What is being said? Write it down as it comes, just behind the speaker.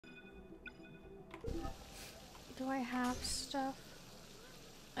Do I have stuff?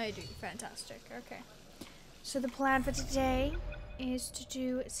 I do. Fantastic. Okay. So the plan for today is to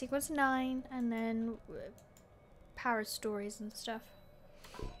do sequence 9 and then power stories and stuff.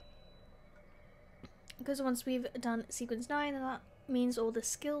 Because once we've done sequence 9, then that means all the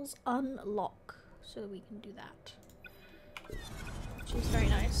skills unlock. So we can do that. Which is very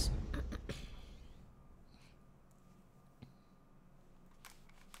nice.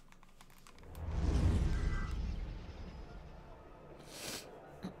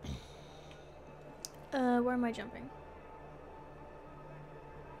 Where am I jumping?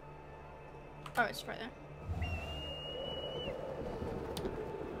 Oh, it's right there.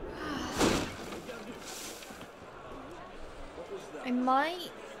 I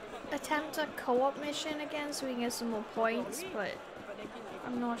might attempt a co-op mission again so we can get some more points, but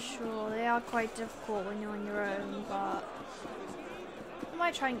I'm not sure. They are quite difficult when you're on your own, but I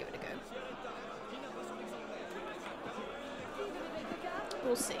might try and give it a go.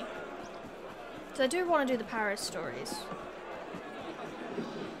 We'll see. So I do want to do the Paris stories,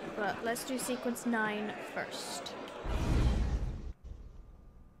 but let's do sequence 9 first.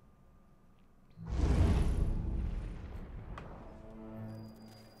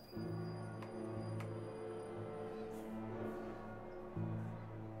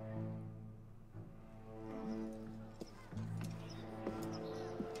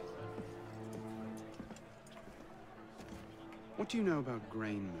 What do you know about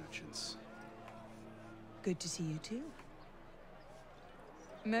grain merchants? Good to see you too.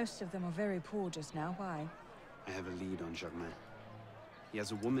 Most of them are very poor just now. Why? I have a lead on Germain. He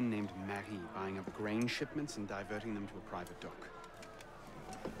has a woman named Marie buying up grain shipments and diverting them to a private dock.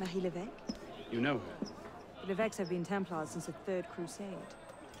 Marie Levesque? You know her? The Levesques have been Templars since the Third Crusade.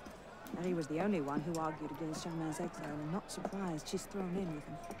 Marie was the only one who argued against Germain's exile. I'm not surprised she's thrown in with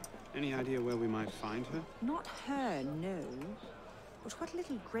him. Any idea where we might find her? Not her, no. But what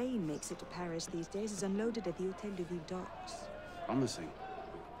little grain makes it to Paris these days is unloaded at the Hôtel de Ville docks. Promising.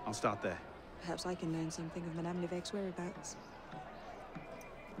 I'll start there. Perhaps I can learn something of Madame Levesque's whereabouts.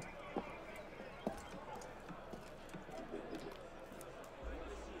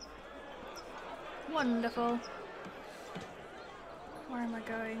 Wonderful. Where am I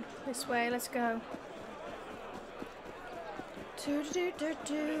going? This way, let's go. Do do do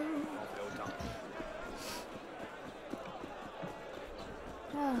do.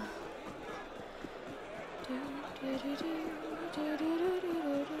 Oh. Do do do do do do do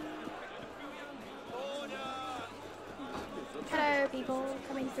do. Hello, people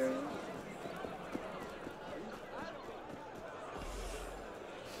coming through.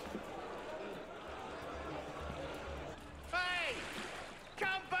 Hey!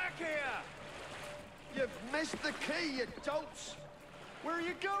 Come back here! You've missed the key, you dolts! Where are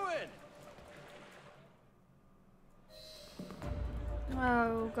you going?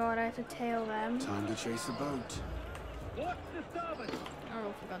 Oh god, I have to tail them. Time to chase a boat. What's the service?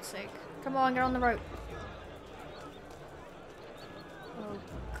 Oh, for God's sake. Come on, get on the rope. Oh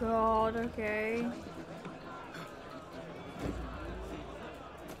god, okay.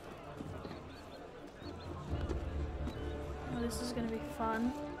 Oh, this is gonna be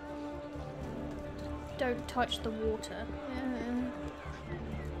fun. Don't touch the water.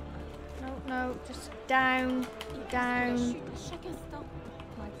 No, no, just down, down. Oh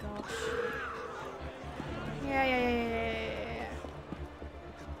my gosh. Yeah.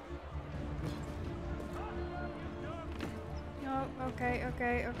 No,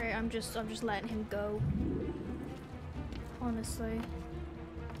 okay. I'm just letting him go. Honestly.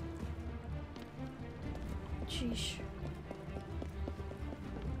 Sheesh.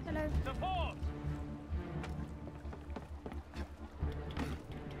 Hello. Support!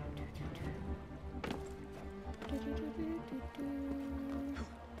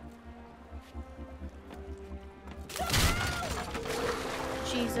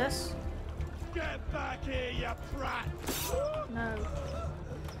 Jesus. Get back here, you prat! No.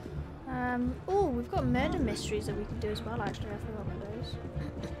 Oh, we've got murder mysteries that we can do as well, actually. I forgot about those.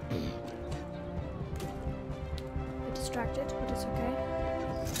 We're distracted, but it's okay.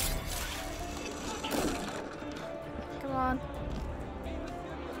 Come on.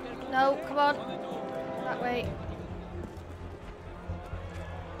 No, come on. That way.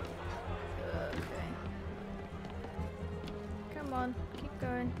 Okay. Come on, keep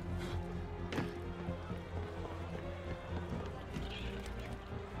going.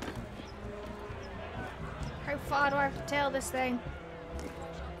 How far do I have to tail this thing?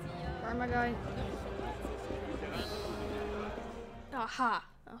 Where am I going? Aha!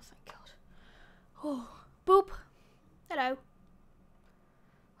 Oh, thank God. Oh, boop! Hello.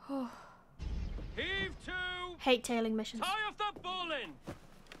 Oh. Heave to! Hate tailing missions. Tie off the bowling!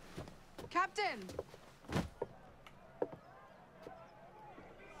 Captain!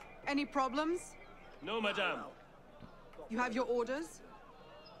 Any problems? No, madame. You have your orders?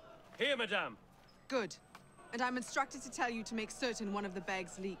 Here, madame. Good. And I'm instructed to tell you to make certain one of the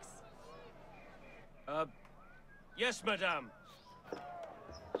bags leaks. Yes, madame.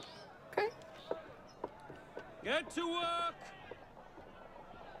 Okay. Get to work!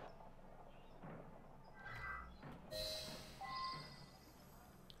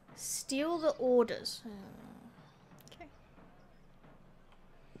 Steal the orders. Okay.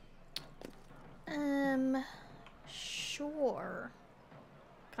 Sure.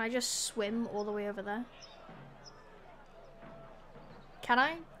 Can I just swim all the way over there? Can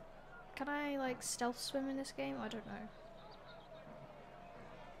I? Can I, like, stealth swim in this game? I don't know.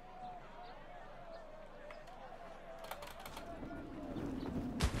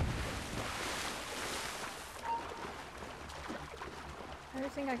 I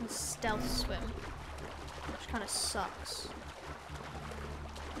don't think I can stealth swim, which kind of sucks.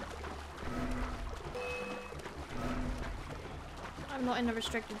 I'm not in a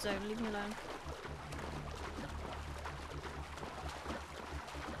restricted zone, leave me alone.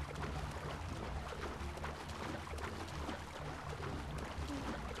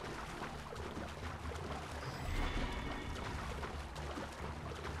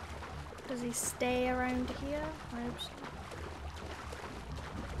 Does he stay around here? I hope so.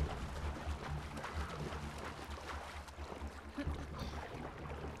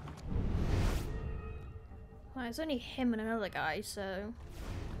 Well, it's only him and another guy, so...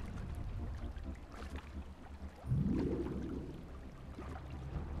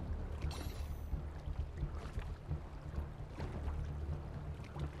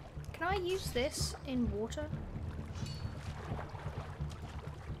 Can I use this in water?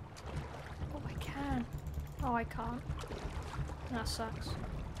 Oh, I can. Oh, I can't. That sucks.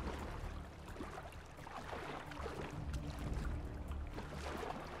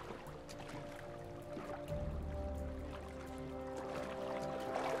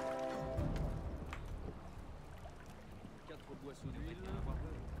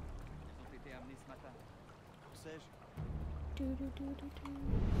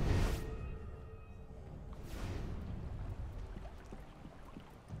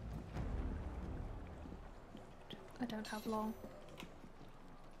 I don't have long.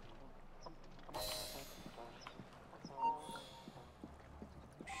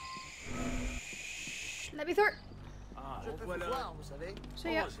 Let me through.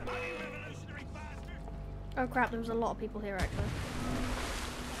 See ya. Oh crap, there was a lot of people here actually.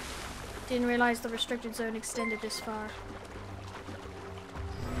 Didn't realise the restricted zone extended this far.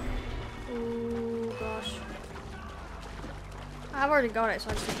 Oh gosh. I've already got it, so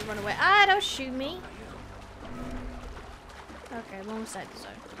I just need to run away. Ah, don't shoot me! Okay, I'm almost out of the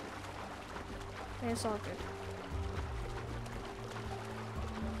zone. It's all good.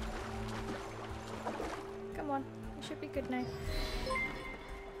 Come on, it should be good now.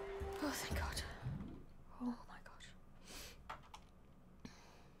 Oh, thank God. Oh my gosh.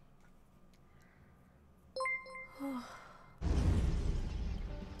 Oh.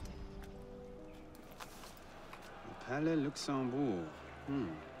 Palais Luxembourg.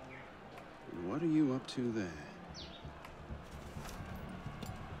 What are you up to there?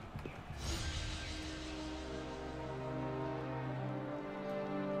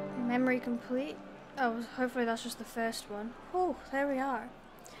 Memory complete. Oh, hopefully that's just the first one. Oh, there we are.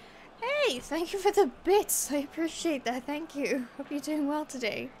 Hey, thank you for the bits. I appreciate that. Thank you. Hope you're doing well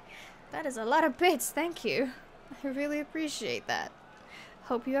today. That is a lot of bits. Thank you. I really appreciate that.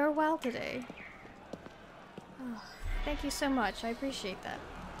 Hope you are well today. Oh, thank you so much. I appreciate that.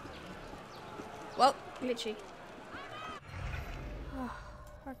 Well, glitchy. Oh,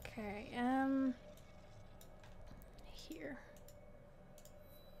 okay. Here.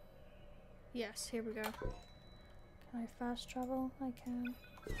 Yes, here we go. Can I fast travel? I can.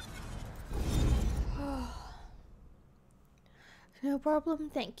 Oh. No problem,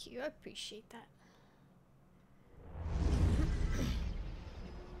 thank you. I appreciate that.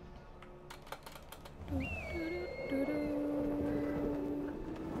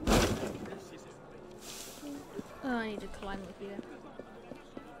 Oh, I need to climb with you.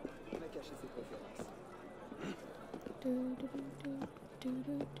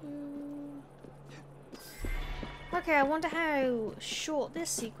 Okay, I wonder how short this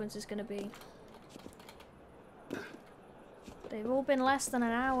sequence is going to be. They've all been less than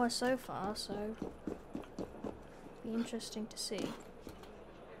an hour so far, so be interesting to see.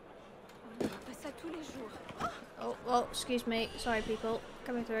 Oh, well, excuse me. Sorry, people.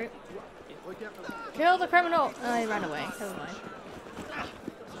 coming through. Kill the criminal! Oh, he ran away. Never mind.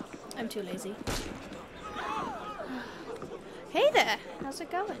 I'm too lazy. Hey there! How's it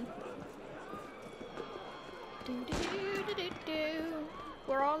going?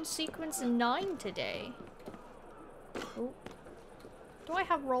 We're on sequence 9 today. Oh. Do I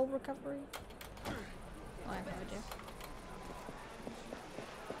have roll recovery? Oh, I have no idea.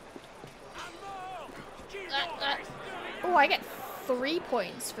 Oh, I get 3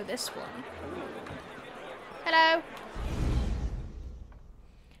 points for this one. Hello.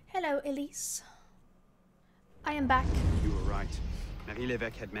 Hello, Élise. I am back. You were right. Marie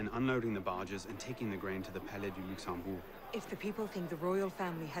Lévesque had men unloading the barges and taking the grain to the Palais du Luxembourg. If the people think the royal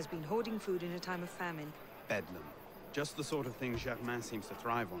family has been hoarding food in a time of famine... Bedlam. Just the sort of thing Germain seems to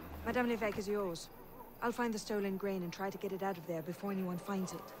thrive on. Madame Lévesque is yours. I'll find the stolen grain and try to get it out of there before anyone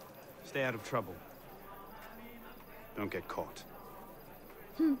finds it. Stay out of trouble. Don't get caught.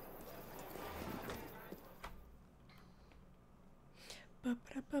 Boop.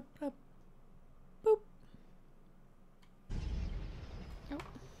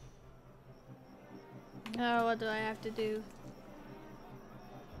 Oh, what do I have to do?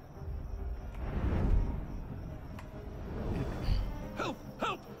 Help!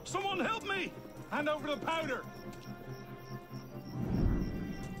 Help! Someone help me! Hand over the powder!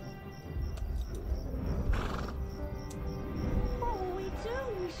 What will we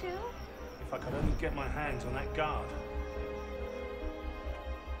do, Michel? If I could only get my hands on that guard.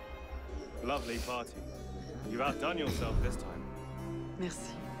 Lovely party. You've outdone yourself this time.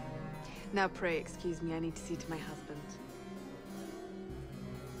 Merci. Now pray excuse me, I need to see to my husband.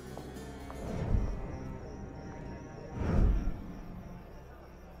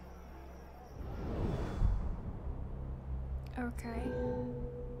 Okay.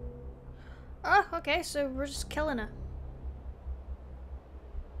 Oh, okay, so we're just killing her.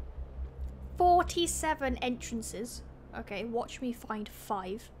 47 entrances. Okay, watch me find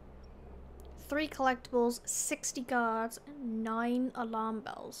 5. 3 collectibles, 60 guards, and 9 alarm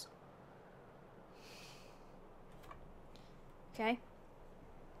bells. Okay.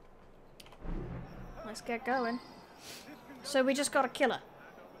 Let's get going. So we just gotta kill her.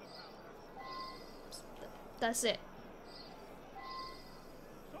 That's it.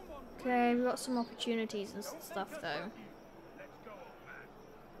 Okay, we got some opportunities and stuff though.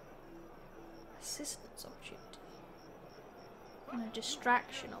 Assistance opportunity. And a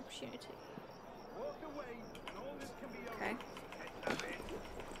distraction opportunity. Okay.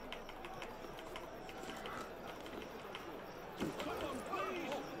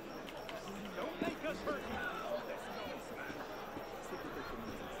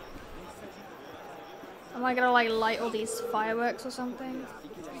 Am I gonna like light all these fireworks or something?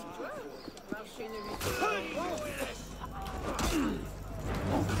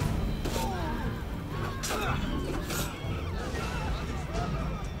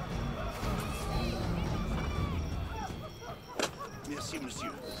 Merci,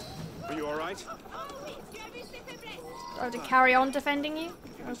 monsieur. Are you all right? Do I have to carry on defending you?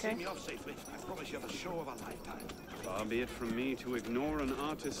 Okay. Me off safely. I promise you the show of a lifetime. Far be it from me to ignore an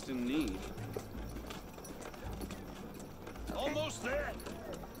artist in need. Almost there!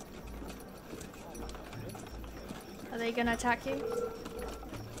 Are they gonna attack you?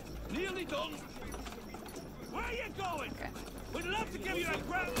 Nearly done! Where are you going? Okay. We'd love to give you a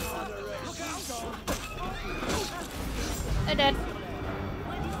grab! Look out! They're dead.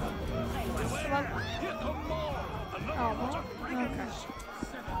 Come on. Oh, what? Okay.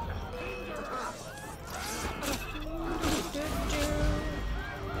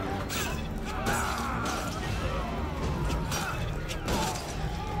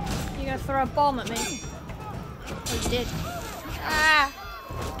 You gonna throw a bomb at me? Oh, you did. Ah!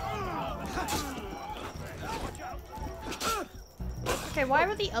 Okay, why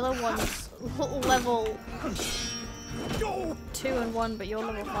were the other ones level 2 and 1, but you're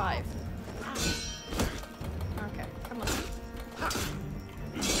level 5? Okay, come on.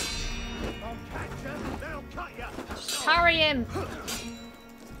 Just parry him!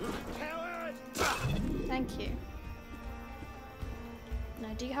 Thank you.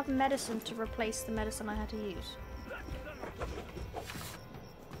 Now, do you have medicine to replace the medicine I had to use?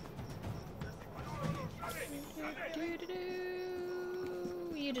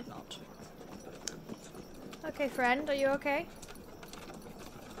 You did not. Okay, friend, are you okay?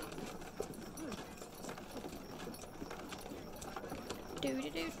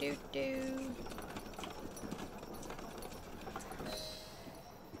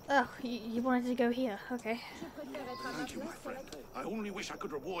 Oh, you wanted to go here, okay. Thank you, my friend. I only wish I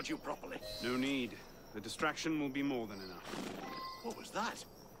could reward you properly. No need. The distraction will be more than enough. What was that?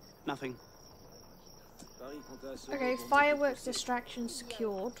 Nothing. Okay, fireworks distraction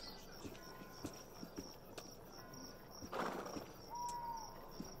secured.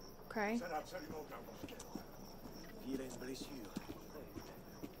 Okay.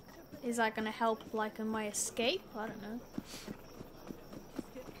 Is that gonna help, like, in my escape? I don't know.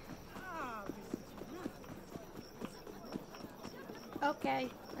 Okay,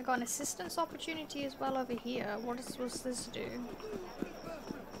 I got an assistance opportunity as well over here. What is supposed this do?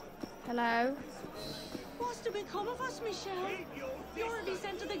 Hello? What's to become of us, Michelle? You're to be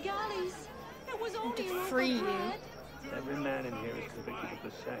sent to the galleys. It was only to a loaf free of you. bread. Every man in here is convicted of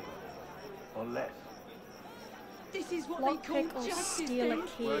the same, or less. This is what Lock they call pick or justice, steal a then.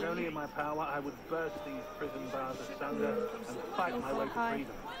 key. Were it only in my power, I would burst these prison bars asunder and fight my way to Hi.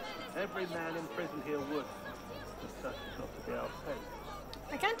 freedom. Every man in prison here would, but such is not to be our fate.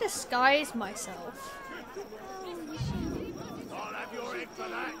 I can't disguise myself. I'll have your head for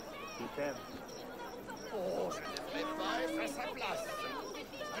that. You can.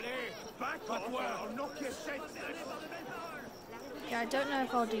 Back off, I'll knock your senseless. Yeah, I don't know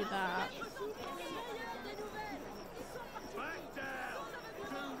if I'll do that. Back down.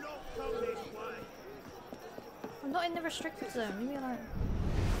 Do not come this way. I'm not in the restricted zone, leave me alone.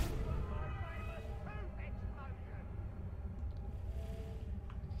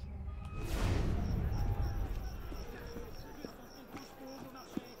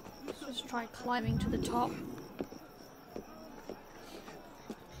 Let's just try climbing to the top.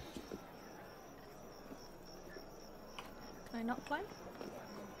 Can I not climb?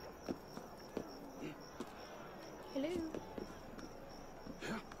 Hello?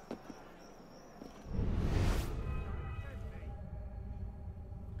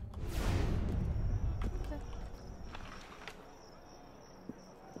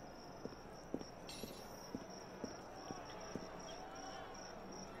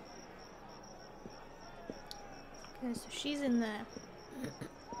 Okay, so she's in there.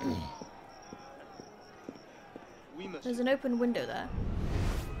 We must. There's an open window there.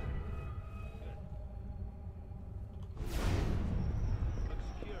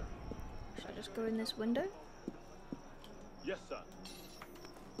 Should I just go in this window? Yes, sir.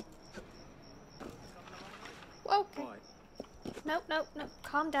 Okay. Nope, nope, nope.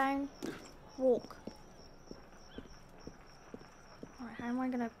 Calm down. Walk. Alright, how am I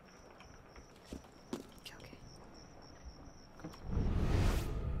gonna... Okay.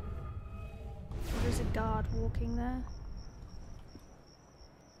 There's a guard walking there.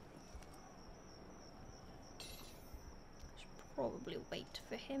 Should probably wait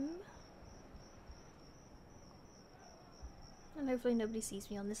for him. And hopefully nobody sees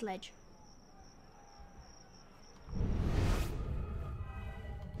me on this ledge.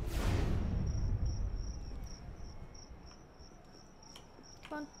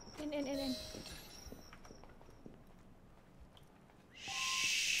 Come on, in.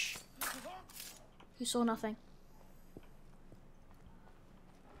 Shh. You saw nothing.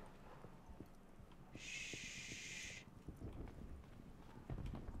 Shh.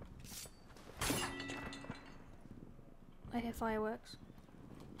 I hear fireworks.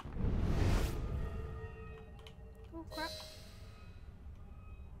 Oh crap.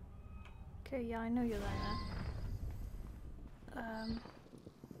 Okay, yeah, I know you're there now.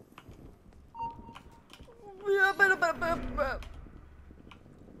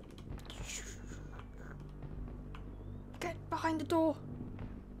 Get behind the door.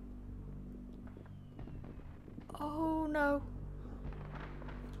 Oh no.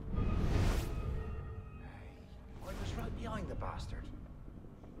 I was right behind the bastard.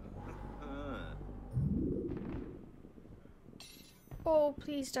 Oh,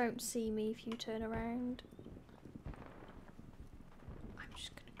 please don't see me if you turn around. I'm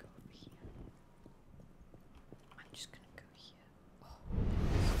just gonna go over here. I'm just gonna go here.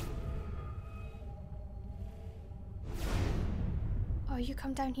 Oh, you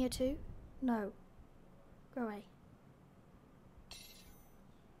come down here too? No. Go away.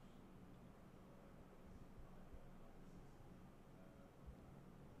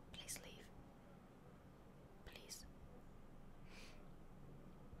 Please leave. Please.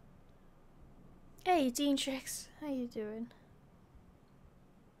 Hey, Dean Tricks. How you doing?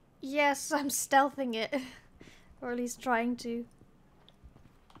 Yes, I'm stealthing it. Or at least trying to.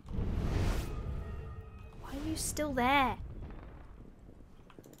 Why are you still there?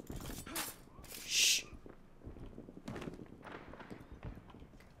 Shh.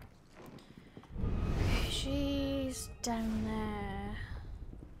 Okay, she's down there.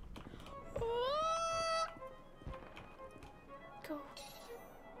 Go.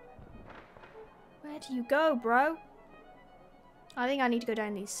 Where do you go, bro? I think I need to go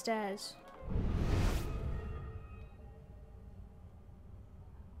down these stairs.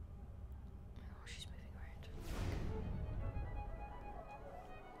 Oh, she's moving around.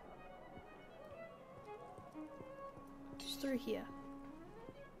 Just through here.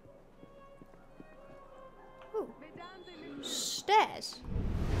 Ooh. Stairs.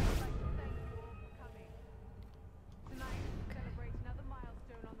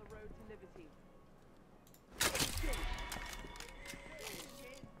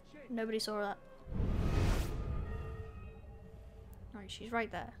 Nobody saw that. Alright, she's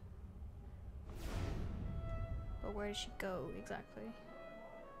right there. But where did she go exactly?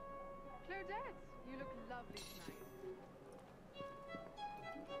 Claudette, you look lovely tonight.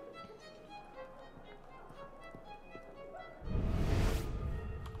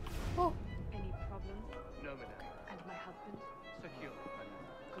 Oh. Any problems? No, madame. And my husband? Secure, madame.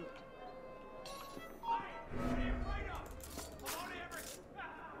 Good.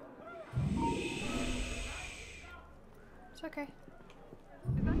 It's okay. Is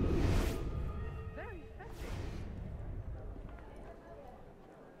that very effective?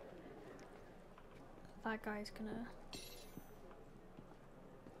 That guy's gonna...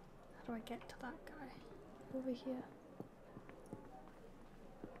 How do I get to that guy? Over here.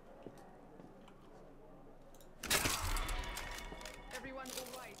 Everyone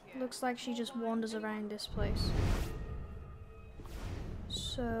all right here? Looks like she just wanders around this place.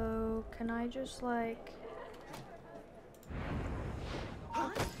 So, can I just like...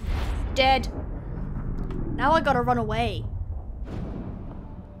 Dead! Now I gotta run away.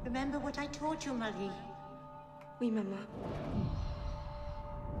 Remember what I taught you, Marie? Oui, maman.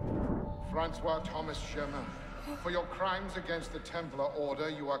 Francois-Thomas Germain, for your crimes against the Templar Order,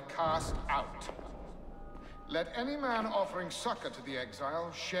 you are cast out. Let any man offering succor to the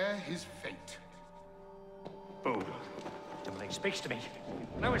exile share his fate. Fool. Nobody speaks to me.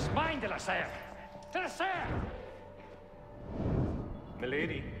 Now it's mine, de la Serre. De la Serre!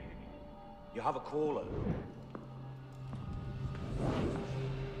 Milady, you have a caller.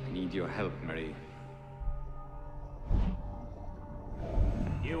 I need your help, Marie.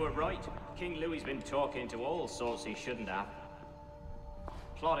 You were right. King Louis's been talking to all sorts he shouldn't have.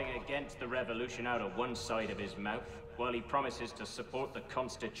 Plotting against the revolution out of one side of his mouth, while he promises to support the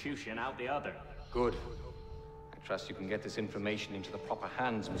Constitution out the other. Good. I trust you can get this information into the proper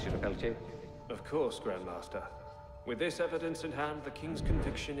hands, Monsieur Lepelletier. Of course, Grandmaster. With this evidence in hand, the King's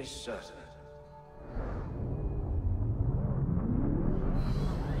conviction is certain.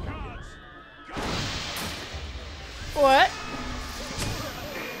 What?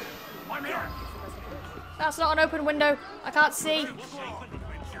 That's not an open window. I can't see.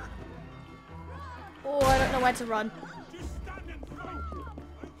 Oh, I don't know where to run.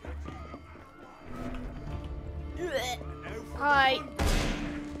 Hi.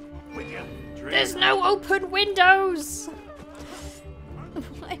 There's no open windows!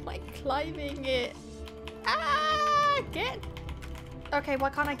 Why am I climbing it? Ah! Get... Okay, why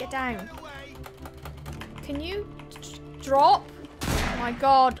can't I get down? Can you drop? Oh my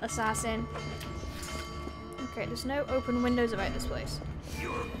god, assassin. Okay, there's no open windows about this place.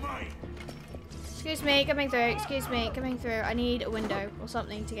 Excuse me, coming through. Excuse me, coming through. I need a window or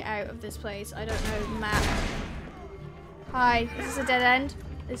something to get out of this place. I don't know the map. Hi, is this a dead end?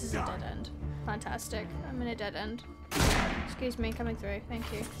 This is a dead end. Fantastic. I'm in a dead end. Excuse me, coming through.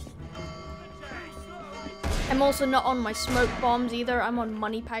 Thank you. I'm also not on my smoke bombs either. I'm on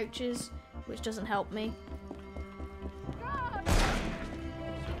money pouches, which doesn't help me.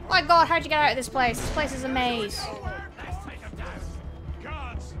 Oh my god, how'd you get out of this place? This place is a maze.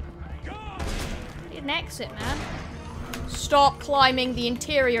 Need an exit, man. Stop climbing the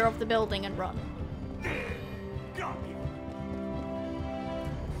interior of the building and run.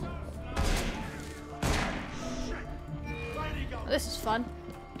 Oh, this is fun.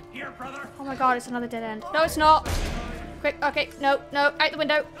 Oh my god, it's another dead end. No, it's not. Quick, okay, no, no, out the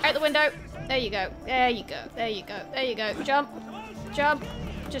window, out the window. There you go, there you go, there you go, there you go. Jump, jump,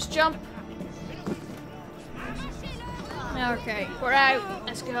 just jump. Okay, we're out.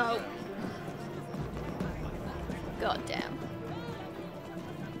 Let's go. God damn.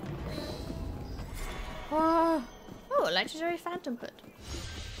 Oh, a legendary phantom hood.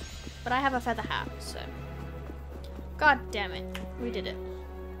 But I have a feather hat, so. God damn it. We did it.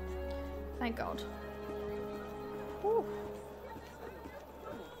 Thank God. Ooh.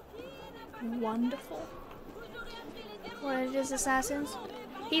 Wonderful. What it is, assassins?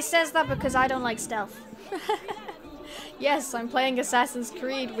 He says that because I don't like stealth. Yes, I'm playing Assassin's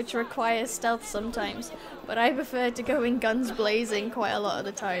Creed, which requires stealth sometimes, but I prefer to go in guns blazing quite a lot of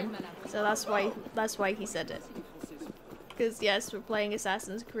the time. So that's why he said it. Because yes, we're playing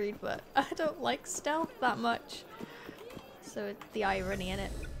Assassin's Creed, but I don't like stealth that much. So it's the irony in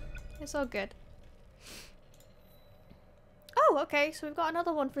it. It's all good. Oh, okay, so we've got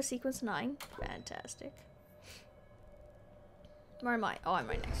another one for sequence 9. Fantastic. Where am I? Oh, I'm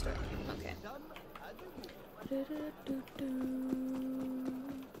right next to it. Okay.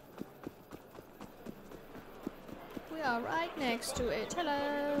 We are right next to it.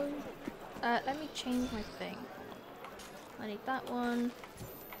 Hello. Let me change my thing. I need that one.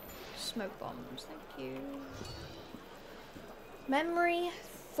 Smoke bombs. Thank you. Memory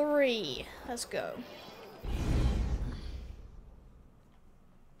 3. Let's go.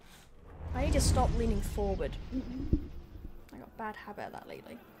 I need to stop leaning forward. I got a bad habit of that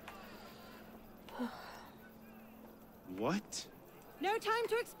lately. What? No time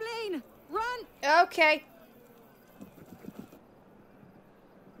to explain. Run. Okay.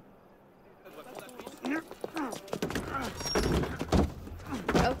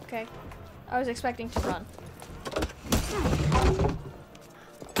 Okay. I was expecting to run.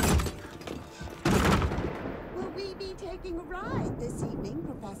 Will we be taking a ride this evening,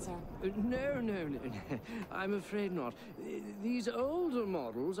 Professor? No. I'm afraid not. These older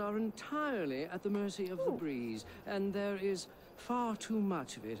models are entirely at the mercy of the breeze, and there is far too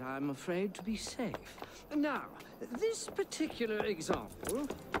much of it, I'm afraid, to be safe. Now, this particular example,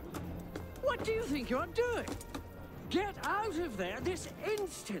 what do you think you're doing? Get out of there this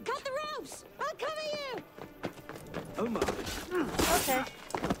instant! Cut the ropes! I'll cover you! Oh my. Okay.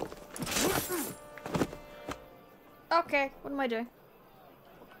 Okay, what am I doing?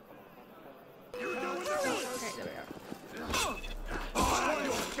 Okay, there we go.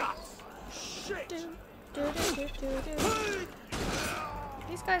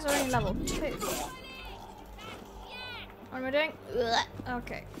 These guys are only level 2. What am I doing? Ugh.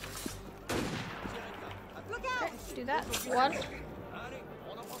 Okay. Okay, do that. 1.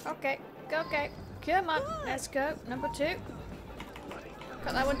 Okay, okay. Come on, let's go. Number 2.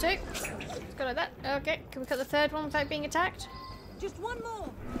 Cut that one too. Let's go like that. Okay, can we cut the third one without being attacked? Just one more.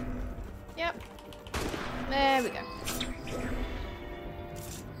 Yep. There we go.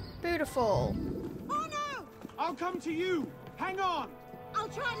 Beautiful. Oh no! I'll come to you. Hang on. I'll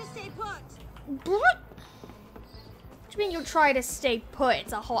try to stay put. What? What do you mean you'll try to stay put?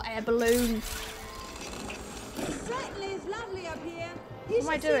 It's a hot air balloon. It certainly is lovely up here. You What am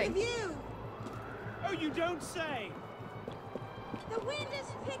I should see doing? the view. Oh, you don't say. The wind is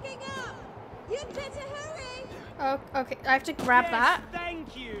picking up. You'd better hurry. Oh, okay. I have to grab that.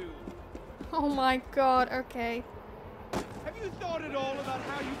 Thank you. Oh my god. Okay. Have you thought at all about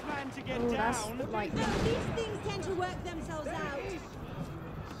how you plan to get Oh, that's down? lightning. These things tend to work themselves out.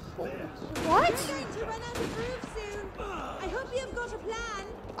 What? We're going to run out of room soon. I hope you've got a plan.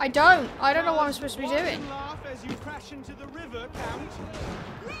 I don't. I don't know what I'm supposed to be Watch doing. and laugh as you crash into the river, Count.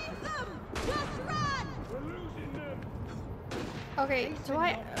 Leave them. Just run. We're losing them. Okay. Do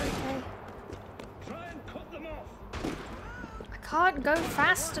I? Okay. Try and cut them off. I can't go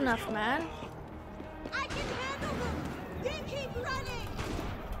fast enough, man. I can handle them. You keep running.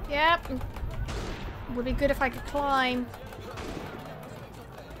 Yep. Would be good if I could climb.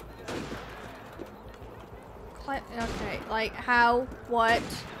 Okay, like how? What?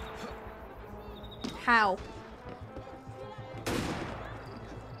 How? The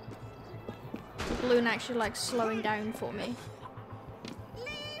balloon actually like slowing down for me.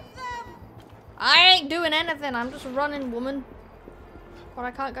 Leave them. I ain't doing anything. I'm just running, woman. But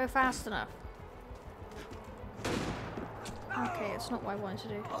I can't go fast enough. Okay, it's not what I wanted to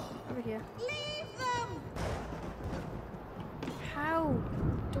do. Over here. Leave them. How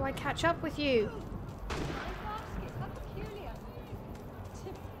do I catch up with you?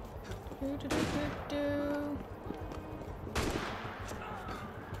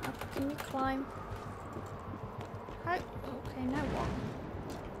 Can you climb? How? Okay, now what?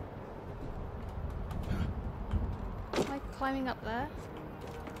 Am I climbing up there?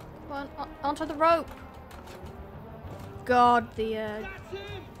 Come on, onto the rope. God, the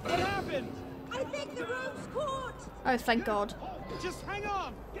What happened? I think the rope's caught. Oh, thank God. Just hang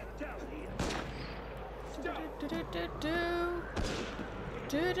on. Get down here.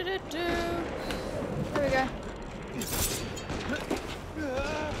 There we go.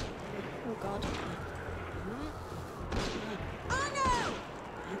 Oh God. Arno!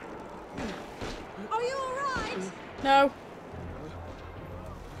 Are you alright? No.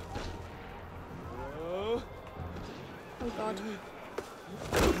 Oh God.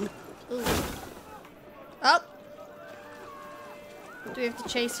 Ooh. Up. Do we have to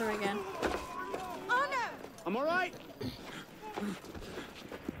chase her again? Arno! I'm all right.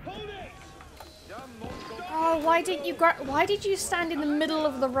 Hold it. Oh, why did you stand in the middle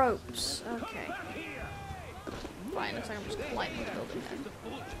of the ropes? Okay. Fine, looks like I'm just climbing the building then.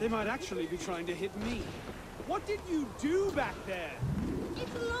 They might actually be trying to hit me. What did you do back there?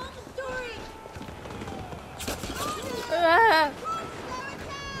 It's a long story. Ah!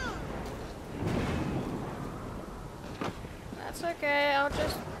 That's okay, I'll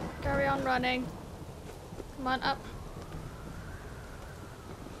just carry on running. Come on, up.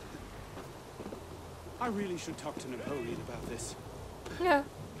 I really should talk to Napoleon about this. Yeah.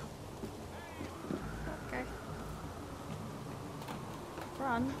 Okay.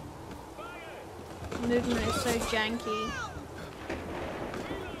 Run. Movement is so janky.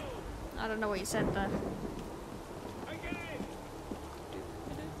 I don't know what you said there.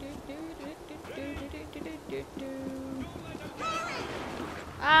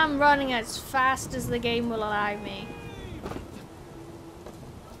 I'm running as fast as the game will allow me.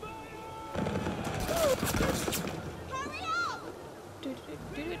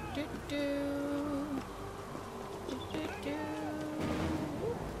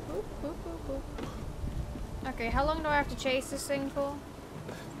 Okay, how long do I have to chase this thing for?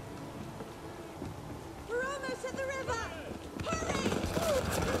 We're almost at the river. Hurry!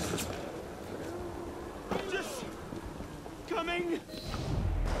 Just coming.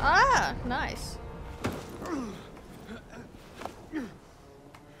 Ah, nice. Oh,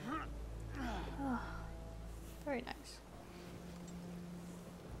 very nice.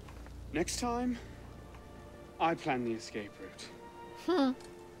 Next time, I plan the escape route.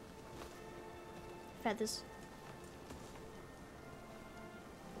 Feathers.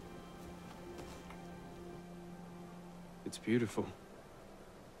 It's beautiful.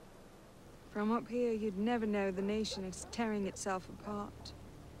 From up here, you'd never know the nation is tearing itself apart.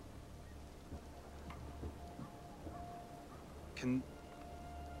 Can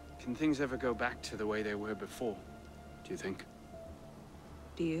things ever go back to the way they were before, do you think?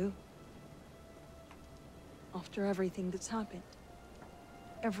 Do you? After everything that's happened?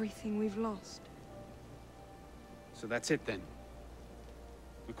 Everything we've lost? So that's it then.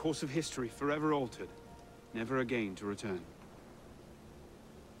 The course of history forever altered, never again to return.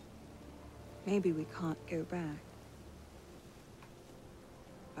 Maybe we can't go back.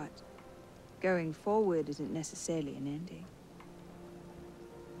 But going forward isn't necessarily an ending.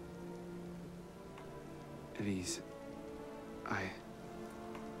 Élise,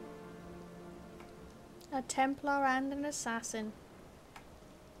 A Templar and an assassin.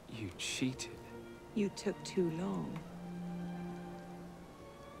 You cheated. You took too long.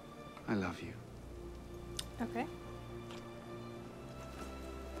 I love you. Okay.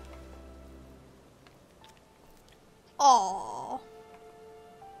 Aww.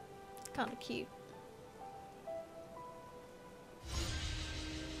 Kinda cute.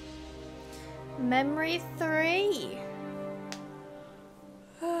 Memory 3.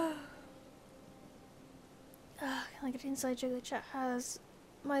 Can I get an inside joke? The chat has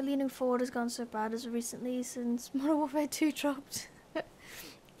my leaning forward has gone so bad as recently since Modern Warfare 2 dropped.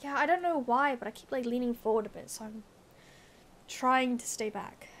 Yeah, I don't know why, but I keep like leaning forward a bit, so I'm trying to stay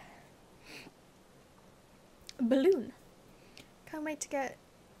back. Balloon. Can't wait to get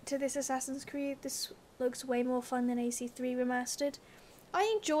to this Assassin's Creed. This looks way more fun than AC3 Remastered. I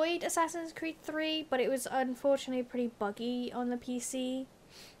enjoyed Assassin's Creed 3, but it was unfortunately pretty buggy on the PC.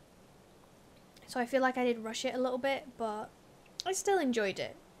 So I feel like I did rush it a little bit, but I still enjoyed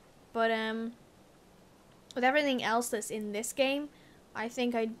it. But with everything else that's in this game, I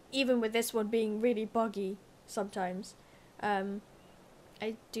think even with this one being really buggy sometimes, I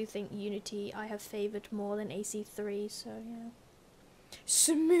do think Unity I have favoured more than AC3, so yeah.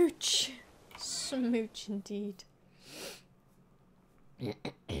 Smooch! Smooch indeed. Is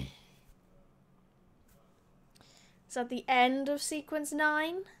that the end of sequence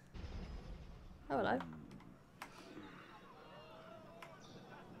 9? Oh, hello.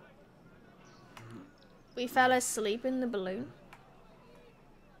 We fell asleep in the balloon.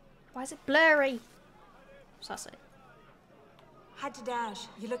 Why is it blurry? What's that say? Had to dash.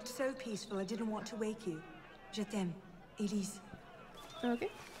 You looked so peaceful, I didn't want to wake you. Je t'aime, Élise. Okay.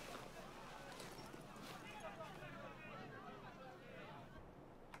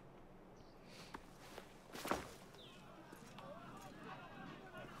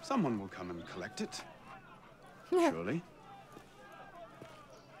 Someone will come and collect it. Surely.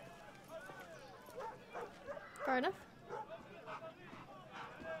 Fair enough.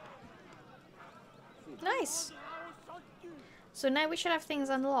 Nice. So now we should have things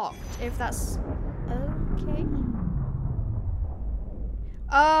unlocked, if that's okay.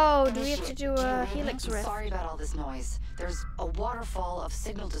 Oh, do we have to do a helix rift? Sorry about all this noise. There's a waterfall of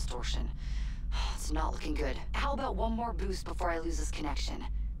signal distortion. It's not looking good. How about one more boost before I lose this connection?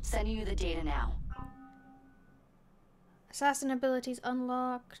 Sending you the data now. Assassin abilities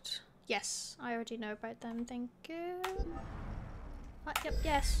unlocked. Yes, I already know about them. Thank you. Yep,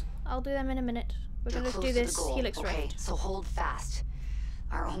 yes. I'll do them in a minute. We're gonna do this Helix Rift. Okay, so hold fast.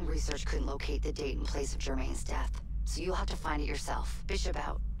 Our own research couldn't locate the date and place of Germain's death, so you'll have to find it yourself. Bishop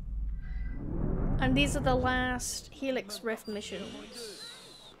out. And these are the last Helix Rift missions.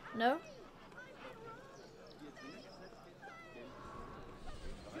 No?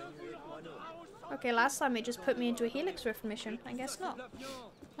 Okay, last time it just put me into a Helix Rift mission. I guess not.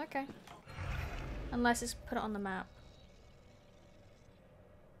 Okay. Unless it's put it on the map.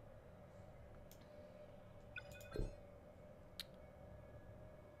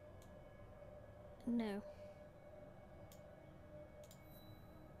 No.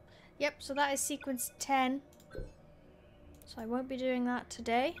 Yep, so that is sequence 10. So I won't be doing that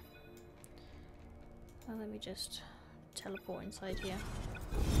today. Well, let me just teleport inside here.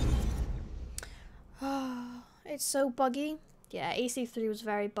 It's so buggy. Yeah, AC3 was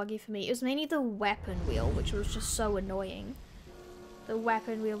very buggy for me. It was mainly the weapon wheel, which was just so annoying. The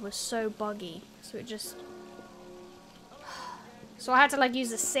weapon wheel was so buggy, so it just... So I had to like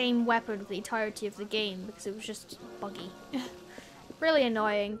use the same weapon for the entirety of the game because it was just buggy. Really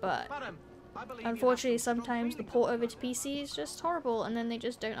annoying, but unfortunately sometimes the port over to PC is just horrible and then they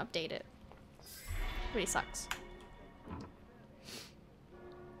just don't update it. Really sucks.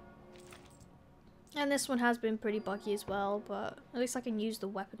 And this one has been pretty buggy as well, but at least I can use the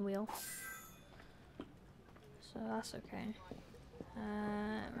weapon wheel. So that's okay.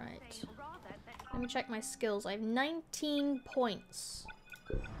 Right. Let me check my skills. I have 19 points.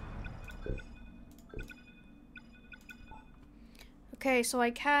 Okay, so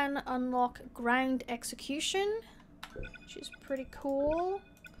I can unlock ground execution, which is pretty cool.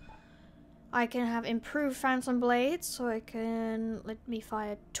 I can have improved phantom blades, so I can let me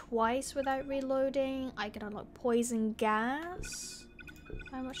fire twice without reloading. I can unlock poison gas.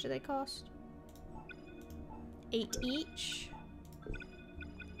 How much do they cost? 8 each.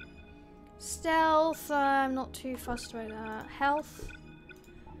 Stealth, I'm not too fussed about that. Health.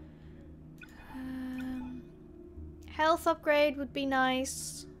 Health upgrade would be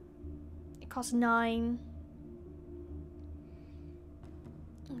nice. It costs 9.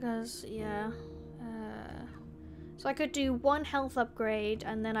 Because, yeah. So I could do 1 health upgrade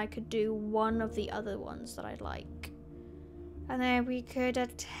and then I could do 1 of the other ones that I'd like. And then we could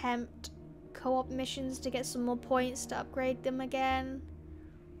attempt co-op missions to get some more points to upgrade them again.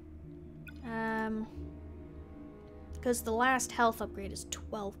 Because the last health upgrade is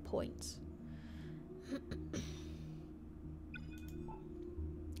 12 points.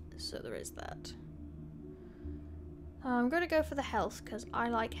 So there is that. I'm going to go for the health because I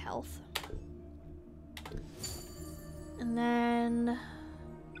like health. And then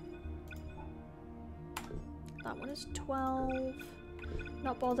that one is 12.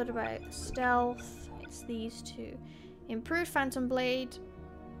 Not bothered about stealth. It's these two. Improved phantom blade.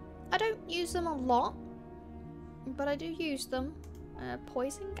 I don't use them a lot, but I do use them.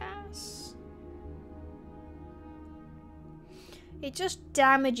 Poison gas. It just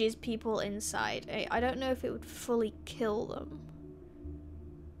damages people inside. I don't know if it would fully kill them.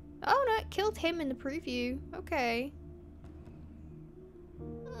 Oh no, it killed him in the preview. Okay.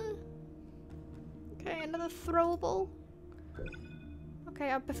 Okay, another throwable.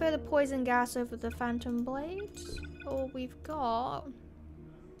 Okay, I prefer the poison gas over the phantom blades. Or we've got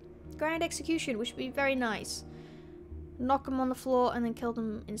ground execution, which would be very nice. Knock them on the floor and then kill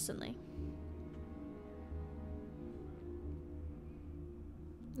them instantly.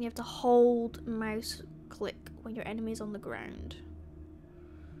 You have to hold mouse click when your enemy is on the ground.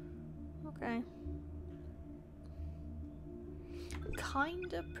 Okay.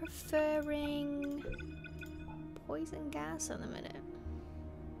 Kinda preferring poison gas in a minute.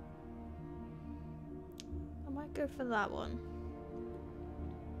 I might go for that one.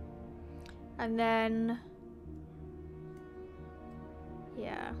 And then,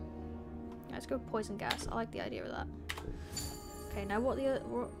 yeah, let's go poison gas. I like the idea of that. Okay, now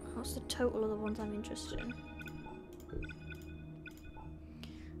what's the total of the ones I'm interested in?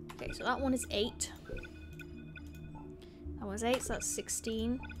 Okay, so that one is 8. That one's 8, so that's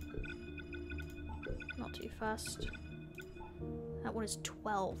 16. Not too fast. That one is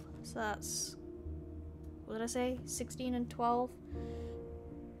 12, so that's, what did I say? 16 and 12.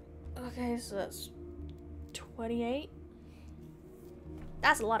 Okay, so that's 28.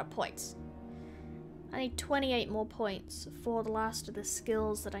 That's a lot of points. I need 28 more points for the last of the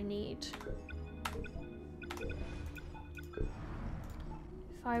skills that I need.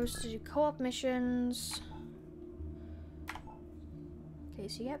 If I was to do co-op missions... Okay,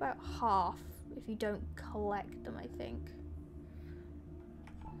 so you get about half if you don't collect them, I think.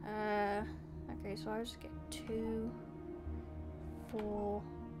 Okay, so I just get 2, 4,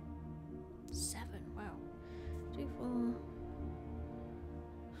 7. Wow. 2, 4.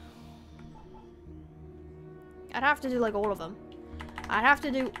 I'd have to do like all of them. I'd have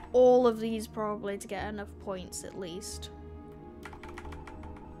to do all of these probably to get enough points at least.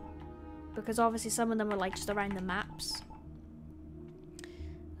 Because obviously some of them are like just around the maps.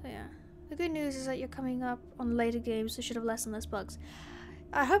 So yeah. The good news is that you're coming up on later games, so should have less and less bugs.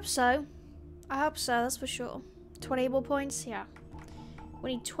 I hope so. I hope so, that's for sure. 20able points? Yeah.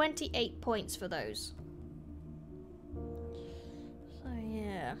 We need 28 points for those. So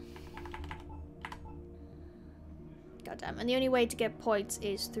yeah. Goddamn. And the only way to get points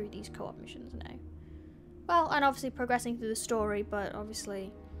is through these co-op missions now. Well, and obviously progressing through the story, but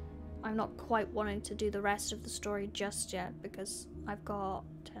obviously I'm not quite wanting to do the rest of the story just yet because I've got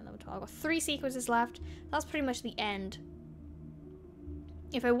 10, 11, 12. I've got 3 sequences left. That's pretty much the end.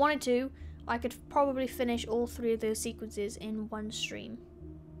 If I wanted to, I could probably finish all 3 of those sequences in one stream.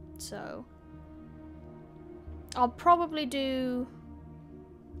 So I'll probably do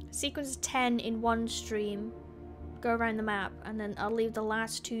sequence 10 in one stream, go around the map, and then I'll leave the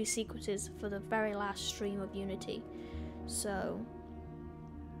last 2 sequences for the very last stream of Unity. So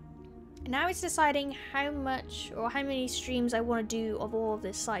now it's deciding how much or how many streams I want to do of all of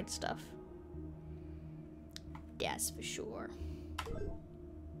this side stuff. Yes, for sure.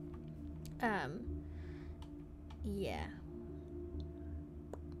 Yeah.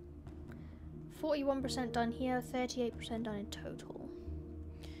 41% done here, 38% done in total.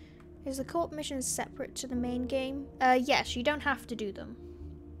 Is the co-op mission separate to the main game? Yes, you don't have to do them.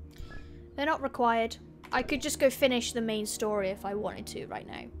 They're not required. I could just go finish the main story if I wanted to right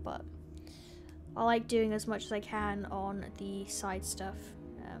now, but I like doing as much as I can on the side stuff.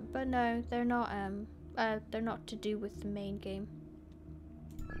 But no, they're not to do with the main game.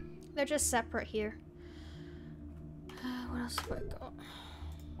 They're just separate here. What else have I got?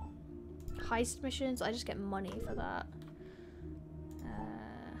 Heist missions, I just get money for that.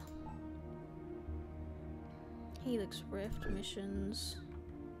 Helix Rift missions.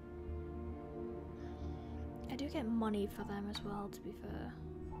 I do get money for them as well, to be fair.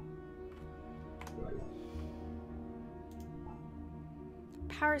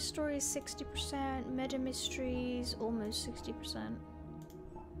 Paris Stories 60%, Murder Mysteries almost 60%.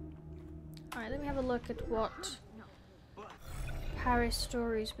 Alright, let me have a look at what Paris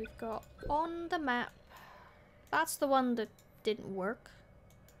Stories we've got on the map. That's the one that didn't work.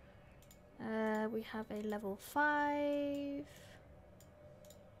 We have a level 5.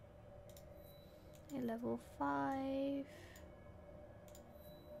 A level 5.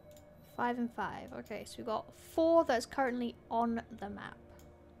 5 and 5. Okay, so we've got 4 that's currently on the map.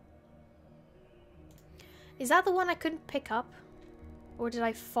 Is that the one I couldn't pick up? Or did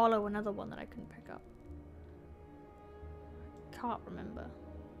I follow another one that I couldn't pick up? Can't remember.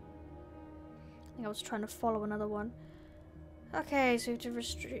 I think I was trying to follow another one. Okay, so we have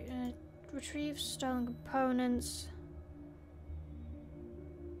to retrieve stolen components.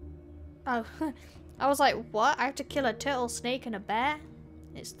 Oh, I was like, what? I have to kill a turtle, snake, and a bear?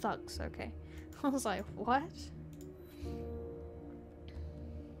 It's thugs, okay. I was like, what?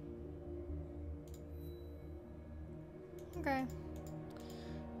 Okay.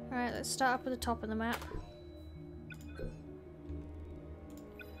 Alright, let's start up at the top of the map.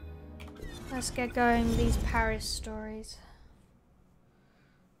 Let's get going with these Paris stories.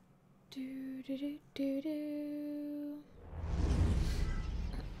 Do do do do do.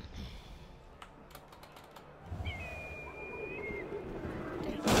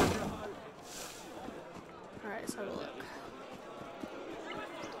 Alright, let's have a look.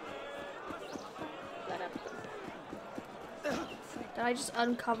 Did I just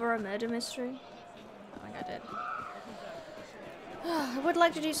uncover a murder mystery? I think I did. I would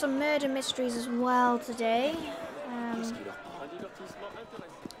like to do some murder mysteries as well today.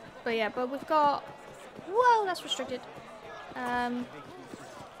 But yeah, but we've got... Whoa, that's restricted.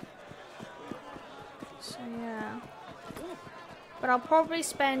 So yeah. But I'll probably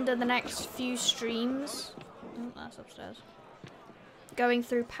spend the next few streams... Oh, that's upstairs. Going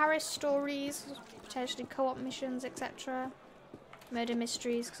through Paris stories, potentially co-op missions, etc. Murder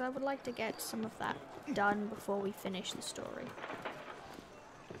mysteries, because I would like to get some of that done before we finish the story.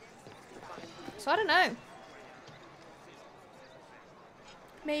 So I don't know.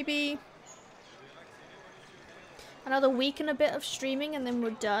 Maybe another week and a bit of streaming and then we're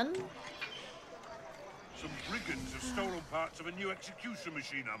done. Some brigands have stolen parts of a new execution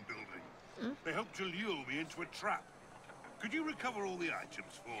machine I'm building. They hope to lure me into a trap. Could you recover all the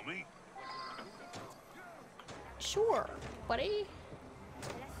items for me? Sure, buddy.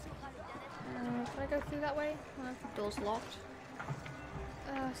 Can I go through that way? Oh, the door's locked.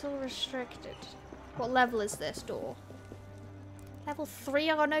 It's all restricted. What level is this door? Level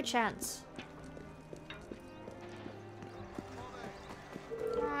 3? I got no chance.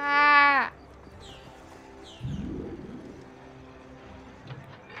 Ah!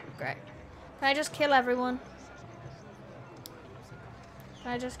 Great. Can I just kill everyone?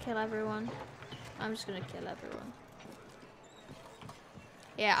 Can I just kill everyone? I'm just gonna kill everyone.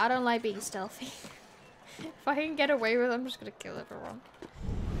 Yeah, I don't like being stealthy. If I can get away with it, I'm just gonna kill everyone.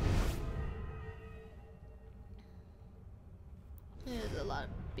 There's a lot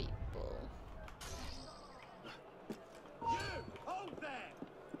of people.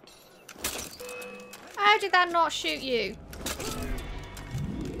 How did that not shoot you?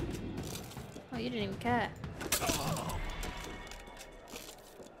 Oh, you didn't even care.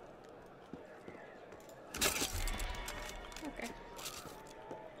 Okay.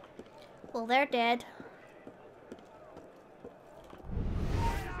 Well, they're dead.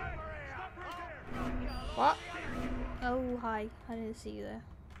 What? Oh, hi. I didn't see you there.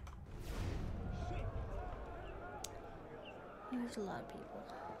 There's a lot of people.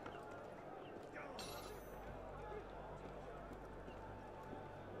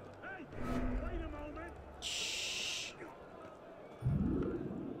 Shh.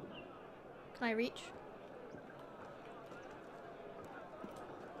 Can I reach?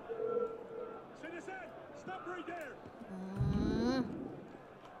 Citizen, stop right there.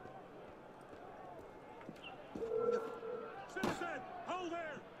 Citizen, hold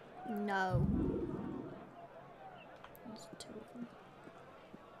there. No. There's two of them.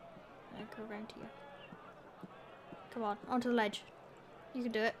 I go around here. Come on, onto the ledge. You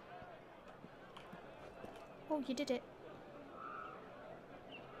can do it. Oh, you did it.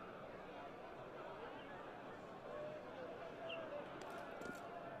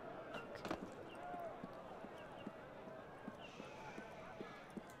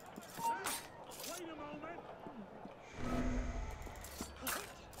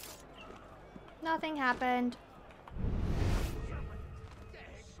 Nothing happened.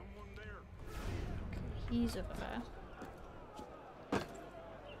 He's over there.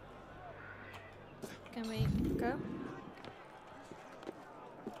 Can we go?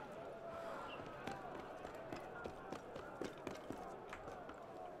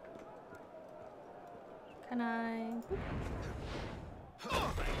 Can I?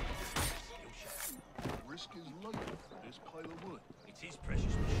 Risk is low for this pile of wood. It is precious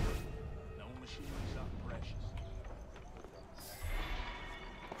machine. No machines are precious.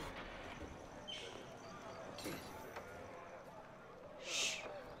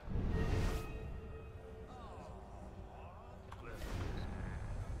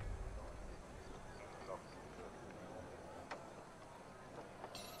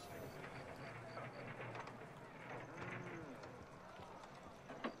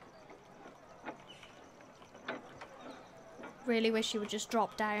 Really wish you would just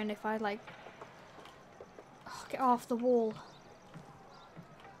drop down if I like get off the wall.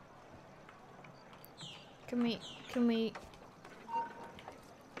 Can we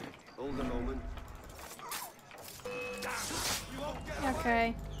hold a moment.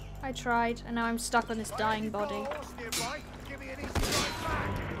 Okay, I tried and now I'm stuck on this dying body.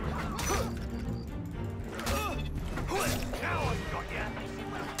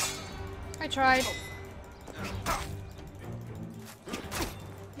 I tried.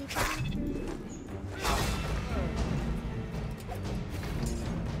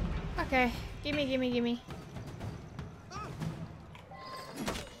 Okay, gimme.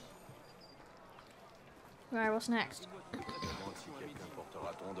 Right, what's next?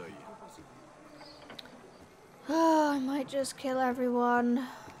 Oh, I might just kill everyone.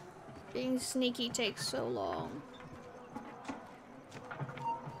 Being sneaky takes so long.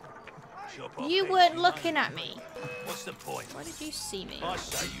 You weren't looking at me. What's the point? Why did you see me? I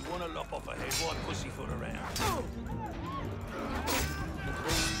say you want to lop off a head, why pussyfoot around?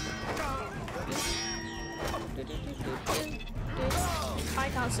 I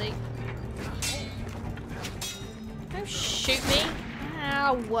can't see. Don't shoot me.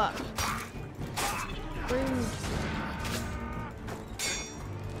 Ow. Rude.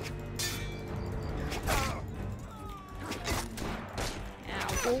 Ow.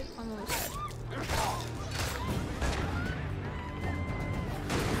 Oh, I'm almost dead.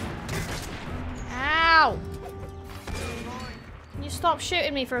 Ow! Can you stop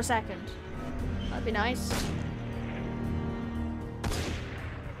shooting me for a second? That'd be nice.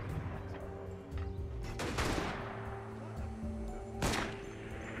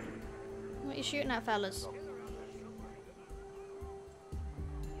 What are you shooting at, fellas?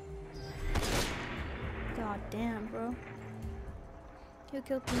 God damn, bro. Who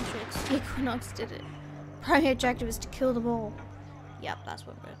killed Pinterix? Equinox did it. Primary objective is to kill them all. Yep, that's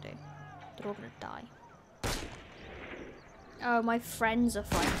what we're gonna do. They're all gonna die. Oh, my friends are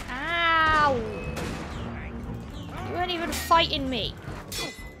fighting. Ow! You weren't even fighting me.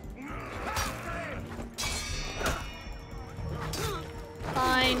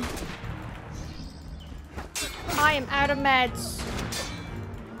 Fine. I am out of meds.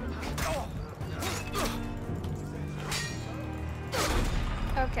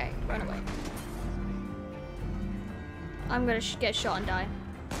 Okay, run away. I'm gonna get shot and die.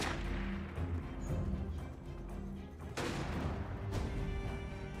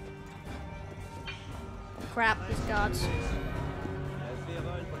 Crap, these guards.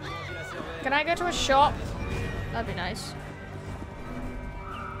 Can I go to a shop? That'd be nice.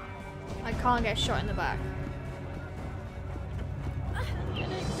 I can't get shot in the back. I'm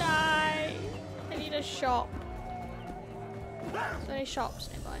gonna die. I need a shop. Is there any shops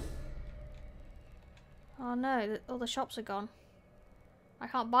nearby? Oh no, all the shops are gone. I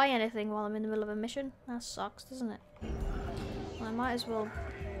can't buy anything while I'm in the middle of a mission. That sucks, doesn't it? Well, I might as well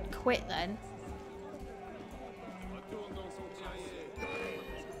quit then.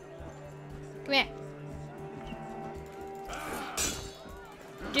 Come here.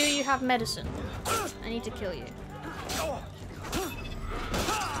 Do you have medicine? I need to kill you.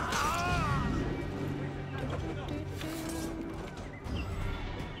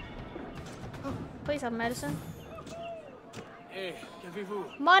 Please have medicine.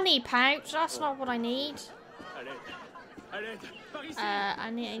 Money pouch. That's not what I need. I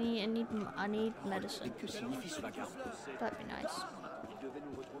need medicine. That'd be nice.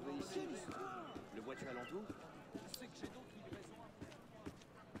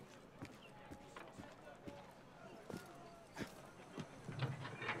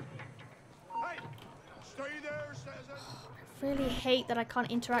 I really hate that I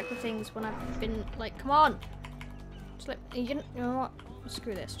can't interact with things when I've been like, come on. Just like, you know what?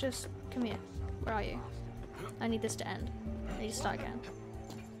 Screw this. Just come here. Where are you? I need this to end. I need to start again.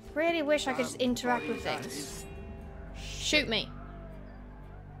 Really wish I could just interact with things. Shoot me.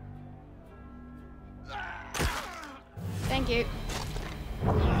 Thank you.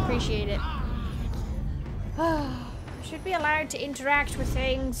 Appreciate it. Should be allowed to interact with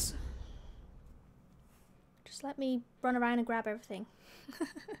things. Just let me run around and grab everything.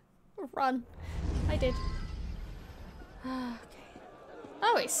 Run. I did. Okay.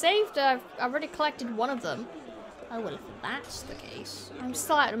 Oh, it saved. I've already collected one of them. Oh, well, if that's the case. I'm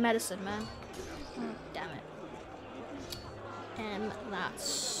still out of medicine, man. Oh, damn it.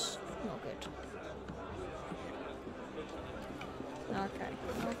 That's not good. Okay.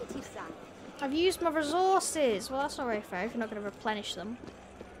 I've used my resources. Well, that's not very fair if you're not going to replenish them.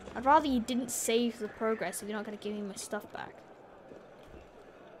 I'd rather you didn't save the progress if you're not going to give me my stuff back.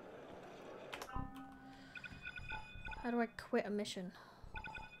 How do I quit a mission?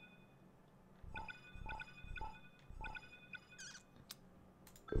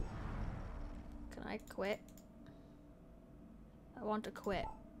 Can I quit? I want to quit.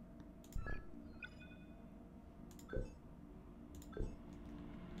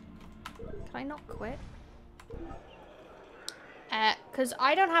 Can I not quit? Because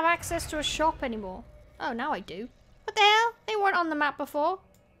I don't have access to a shop anymore. Oh, now I do. What the hell? They weren't on the map before.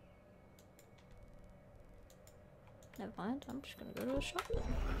 Never mind, I'm just gonna go to a shop.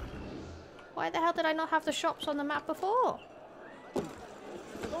 Why the hell did I not have the shops on the map before?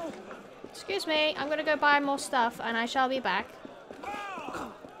 Excuse me, I'm gonna go buy more stuff and I shall be back.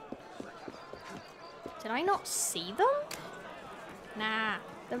 Did I not see them? Nah,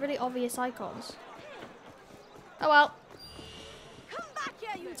 they're really obvious icons. Oh well.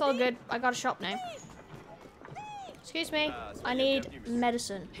 It's all good. I got a shop now. Excuse me. I need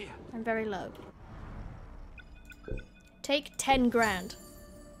medicine. I'm very low. Take 10 grand.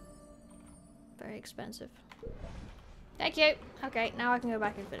 Very expensive. Thank you. Okay, now I can go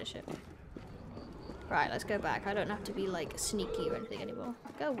back and finish it. Right, let's go back. I don't have to be like sneaky or anything anymore.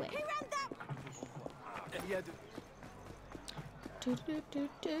 Go away. Do do do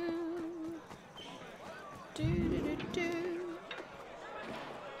do. Do do do do.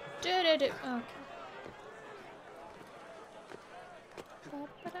 Do do do. Okay.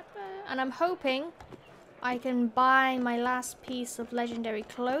 And I'm hoping I can buy my last piece of legendary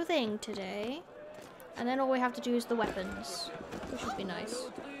clothing today. And then all we have to do is the weapons. Which would be nice.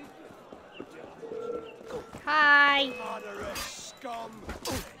 Hi. Murderous scum.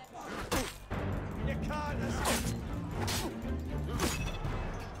 You can't escape.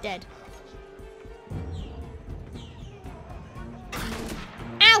 Dead.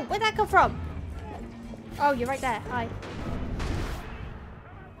 Ow! Where'd that come from? Oh, you're right there. Hi.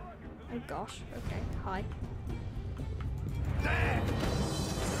 Oh gosh. Okay. Hi.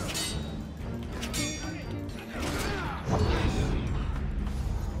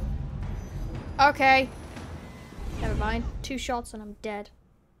 Okay. Never mind. 2 shots and I'm dead.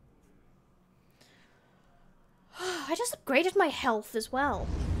 I just upgraded my health as well.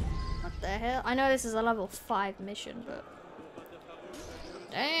 What the hell? I know this is a level 5 mission, but...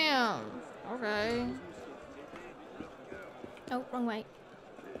 Damn. Okay. Oh, wrong way.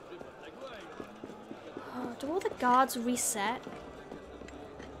 Oh, do all the guards reset?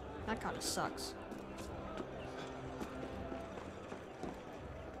 That kind of sucks.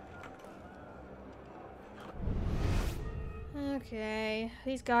 Okay,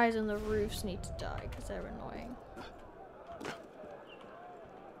 these guys on the roofs need to die because they're annoying.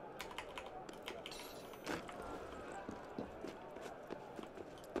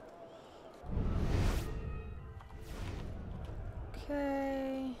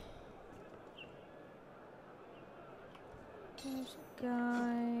 Okay. There's a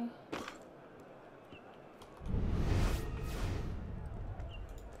guy.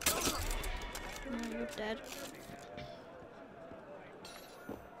 Oh, you're dead.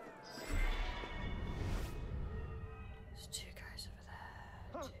 There's 2 guys over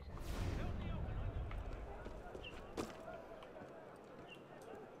there.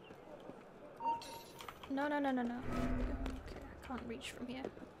 No, no, no, no, no. Okay, I can't reach from here.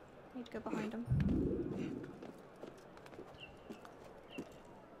 I need to go behind him.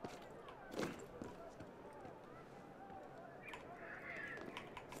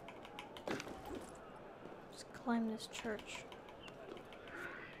 Just climb this church.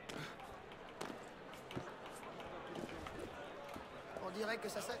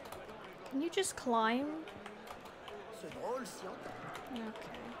 Can you just climb? Okay.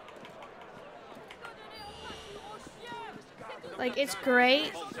 Like, it's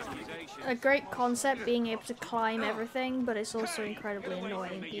great. A great concept being able to climb everything, but it's also incredibly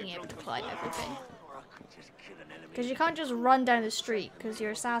annoying being able to climb everything. Because you can't just run down the street, because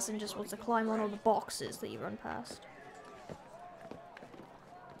your assassin just wants to climb on all the boxes that you run past.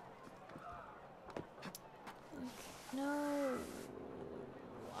 No.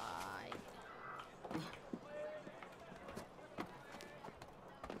 Why?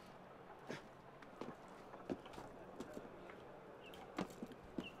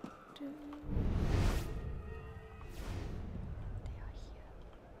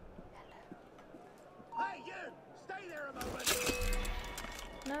 Hey, you! Stay there a moment!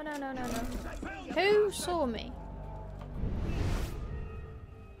 No, no, no, no, no. Who saw me?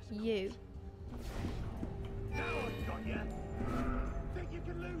 You. Now I've got you. Think you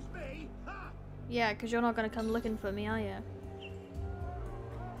can lose me? Ha! Yeah, because you're not going to come looking for me, are you?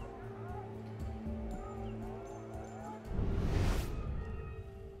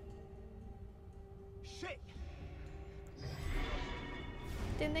 Shit!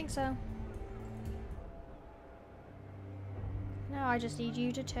 Didn't think so. Now I just need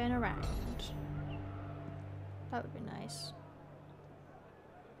you to turn around. That would be nice.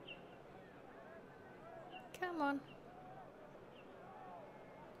 Come on.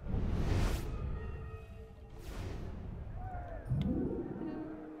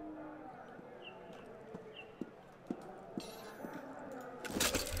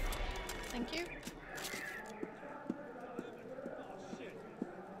 Thank you.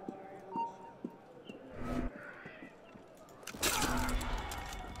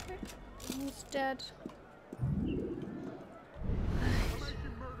 He's dead.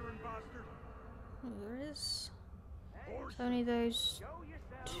 Oh, there is. It's only those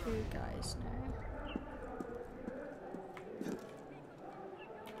 2 guys now.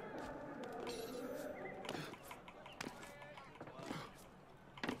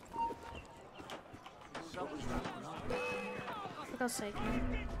 For God's sake,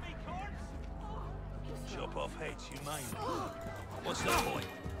 man. Chop off heads, you mean? What's the point?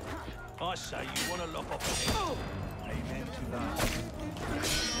 I say you want to lop off a head. Amen to that.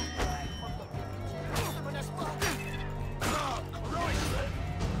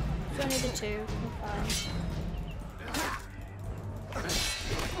 It's only the 2.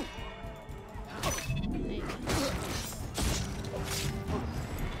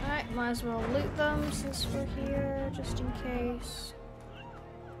 Alright, might as well loot them since we're here, just in case.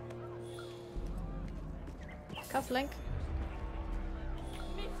 Cufflink.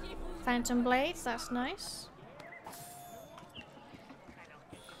 Phantom blades, that's nice.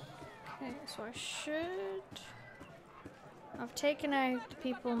 So I should... I've taken out the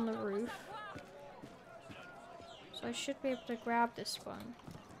people on the roof. So I should be able to grab this one.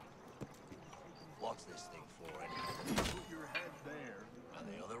 What's this thing for, anyway? Put your head there. And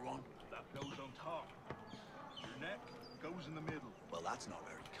the other one? That goes on top. Your neck goes in the middle. Well, that's not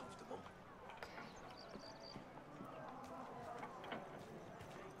very comfortable.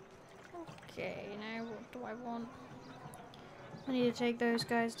 Okay, now what do I want? I need to take those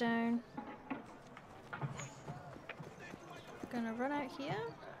guys down. Gonna run out here.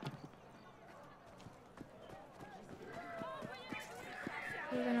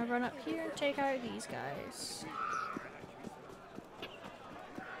 We're gonna run up here and take out these guys.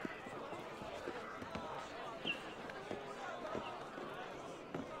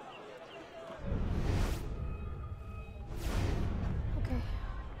 Okay.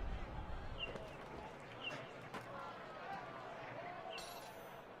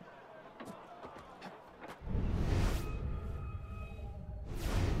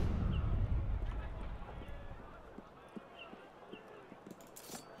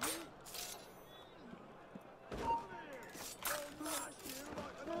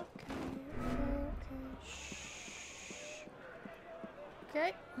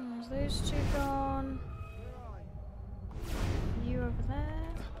 Okay, there's those two gone. You over there.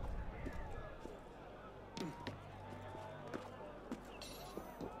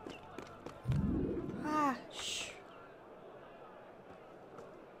 Ah, shh.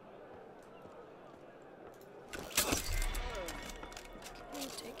 Okay,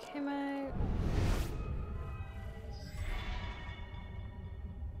 take him out.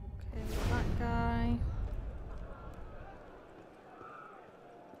 Okay, that guy.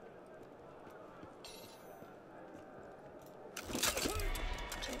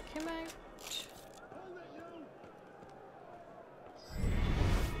 Him out.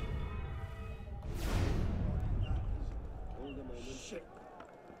 Shit.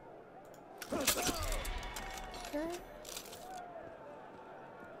 Okay.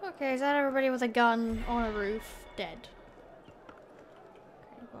 Okay, is that everybody with a gun on a roof dead?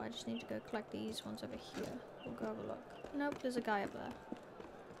 Okay, well I just need to go collect these ones over here. We'll go have a look. Nope, there's a guy up there.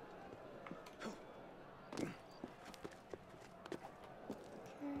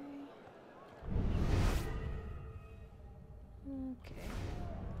 Okay.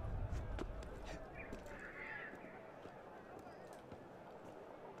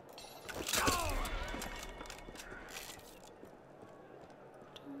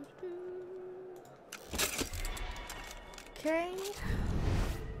 Okay.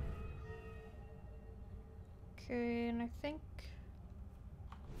 Okay, and I think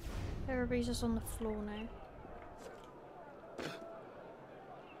everybody's just on the floor now.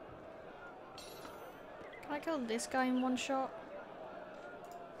 Can I kill this guy in one shot?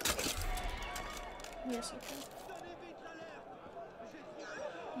 Yes, I can.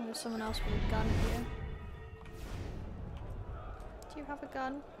 Oh, there's someone else with a gun here. Do you have a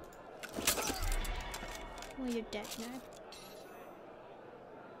gun? Well, you're dead now.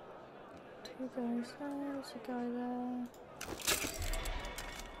 Two guys there, there's a guy there.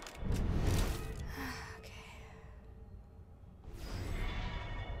 Okay.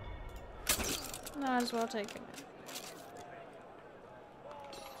 Might as well take him out.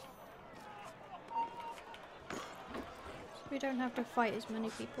 We don't have to fight as many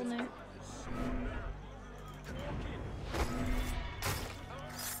people now.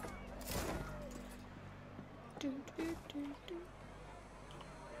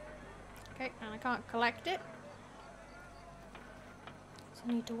 Okay, and I can't collect it. So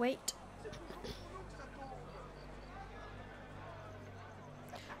I need to wait.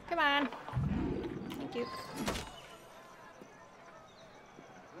 Come on. Thank you.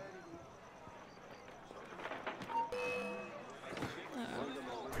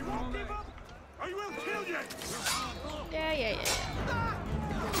 I will kill you! Yeah.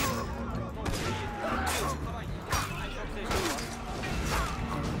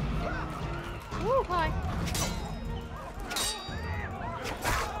 Woo, hi.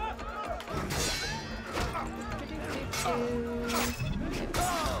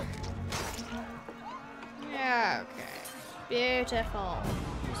 Yeah, okay. Beautiful.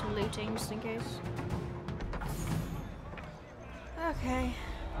 Do some looting just in case. Okay.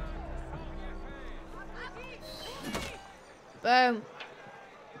 Boom.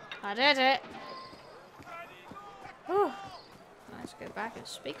 I did it. Whew. Let's go back and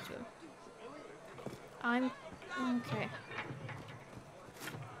speak to him. I'm okay.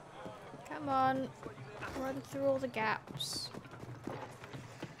 Come on. Run through all the gaps.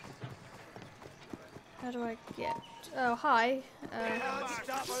 How do I get... Oh, hi.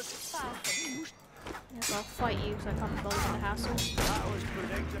 Yes, I'll fight you because I can't be bothered with the hassle. That was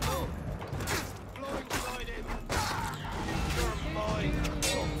predictable. Blindsided. You're mine.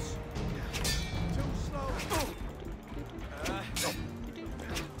 Too slow.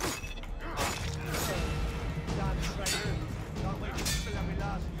 Damn traitor. Can't wait to spill every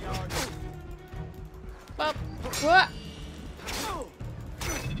last yard. Well, what?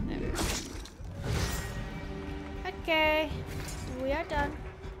 Okay, we are done.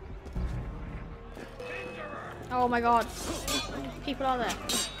 Oh my god. How many people are there?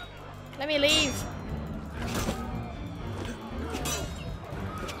 Let me leave.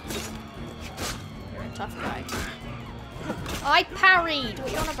 You're a tough guy. I parried! What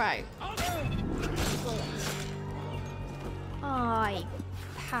are you on about? I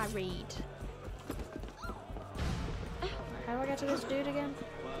parried. How do I get to this dude again?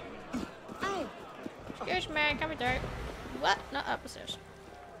 Oh. Excuse me, coming through. What? Not up the stairs.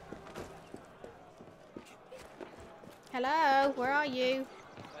 Hello, where are you?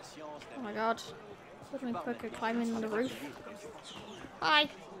 Oh my god. Would have been quicker climbing on the roof. Hi.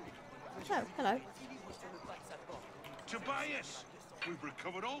 Oh, hello. Tobias! We've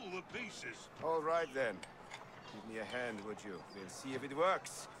recovered all the pieces. All right then. Give me a hand, would you? We'll see if it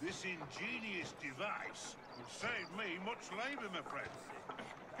works. This ingenious device would save me much labor, my friend.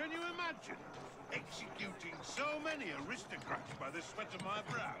 Can you imagine executing so many aristocrats by the sweat of my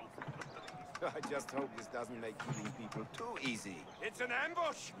brow? I just hope this doesn't make killing people too easy. It's an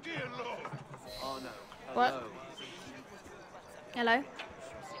ambush! Dear Lord! Oh no. What? Hello?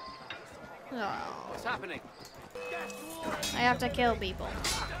 Oh. What's happening? I have to kill people.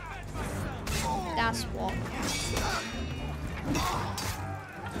 That's what.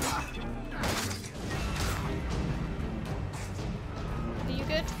 Are you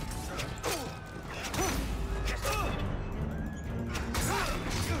good?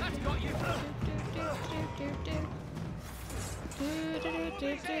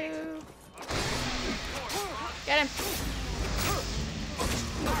 Get him.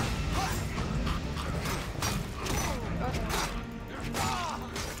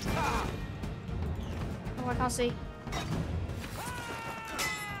 Oh, I can't see.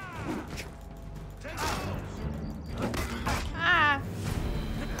 Ah!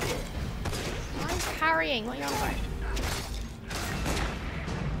 I'm carrying. What are you on about?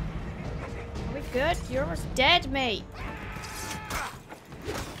 Are we good? You're almost dead, mate.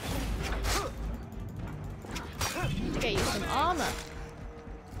 Need to get you some armor.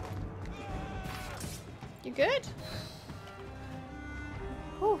 You good?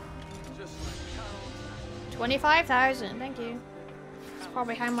 Whew. 25,000, thank you. That's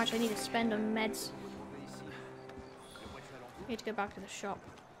probably how much I need to spend on meds. Need to go back to the shop.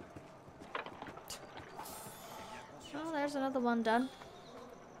 Oh, there's another one done.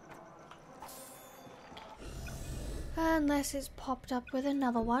 Unless it's popped up with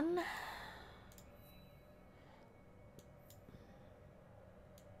another one.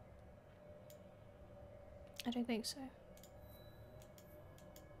 I don't think so.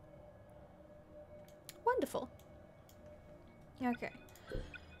 Wonderful. Okay.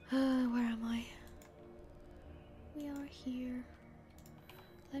 Where am I? We are here.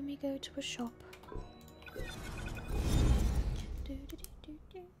 Let me go to a shop.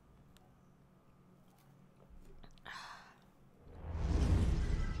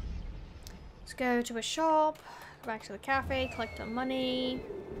 Let's go to a shop. Go back to the cafe. Collect the money.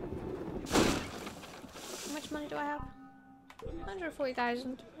 How much money do I have?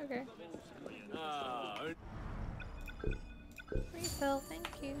 140,000. Okay. Refill, thank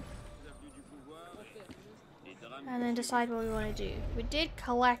you. And then decide what we want to do. We did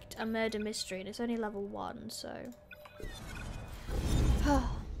collect a murder mystery, and it's only level 1, so.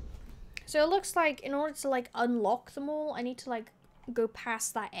 So it looks like in order to like unlock them all, I need to like go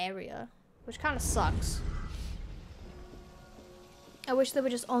past that area, which kind of sucks. I wish they were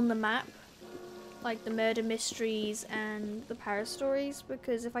just on the map, like the murder mysteries and the para stories,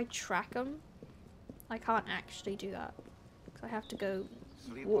 because if I track them, I can't actually do that. Because I have to go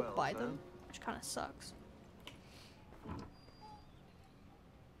walk by them, which kind of sucks.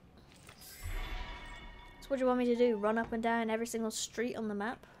 So what do you want me to do? Run up and down every single street on the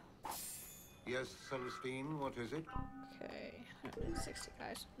map? Yes, Celestine, what is it? Okay,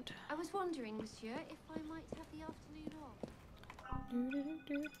 160,000. I was wondering, monsieur, if I might have the afternoon off.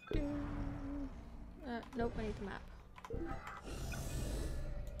 Nope, I need the map.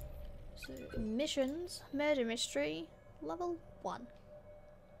 So, missions, murder mystery, level 1.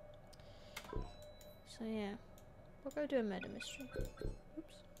 So yeah, we'll go do a murder mystery.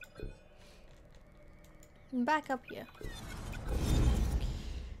 Oops. And back up here.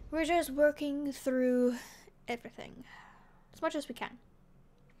 We're just working through everything as much as we can.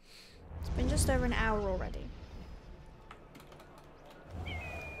 It's been just over an hour already.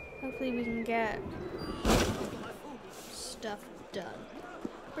 Hopefully we can get stuff done.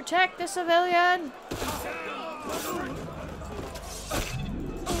 Protect the civilian!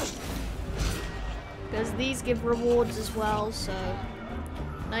 Because these give rewards as well, so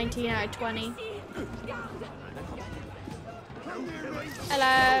 19 out of 20.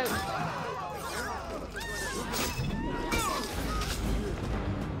 Hello!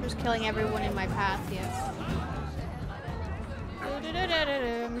 Just killing everyone in my path here.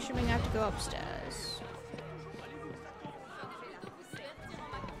 I'm assuming I have to go upstairs.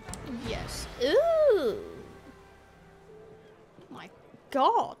 Yes. Ooh! My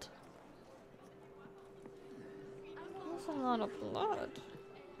God! That's a lot of blood.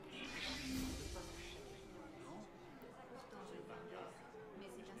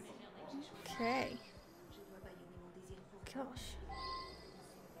 Okay. Gosh.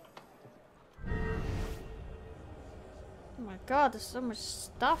 Oh my God, there's so much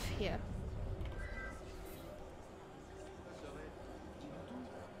stuff here.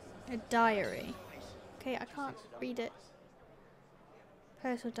 A diary. Okay, I can't read it.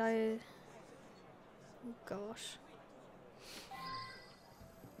 Personal diary. Oh gosh.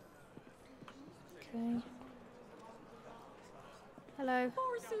 Okay. Hello.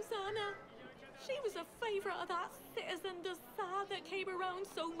 Poor Susanna. She was a favourite of that citizen de Sade that came around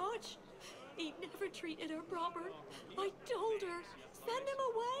so much. He never treated her proper. I told her, send him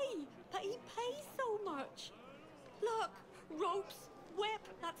away, but he pays so much. Look, ropes, whip,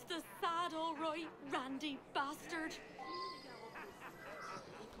 that's de Sade all right, randy bastard.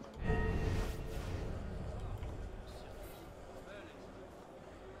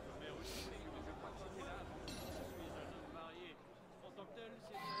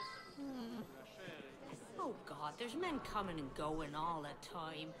 Oh God, there's men coming and going all the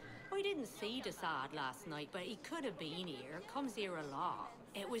time. I didn't see de Sade last night, but he could have been here. Comes here a lot.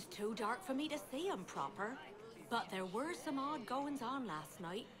 It was too dark for me to see him proper. But there were some odd goings on last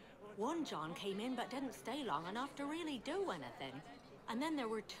night. One John came in but didn't stay long enough to really do anything. And then there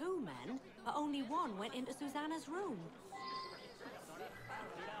were two men, but only one went into Susanna's room.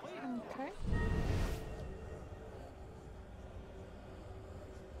 Okay.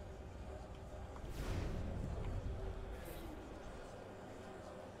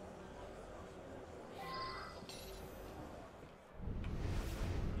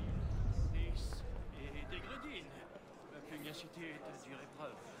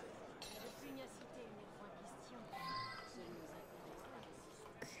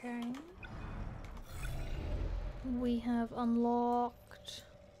 Okay. We have unlocked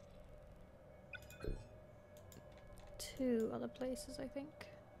 2 other places, I think.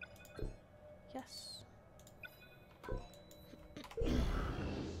 Yes.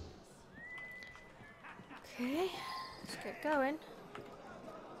 Okay, let's get going.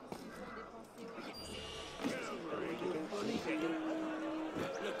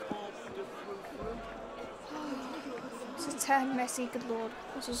 This is tad messy, good lord.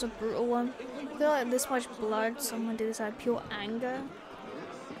 This was a brutal one. I feel like this much blood, someone did this out of pure anger.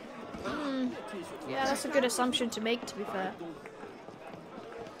 Yeah, that's a good assumption to make, to be fair.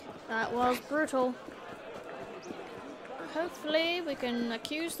 That was brutal. Hopefully we can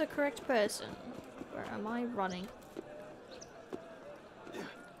accuse the correct person. Where am I running?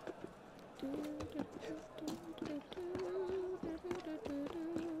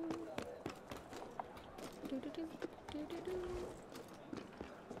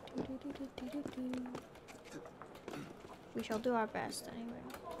 We shall do our best anyway.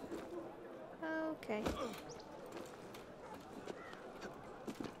 Okay.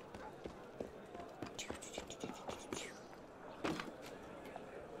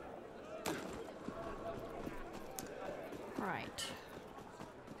 Right.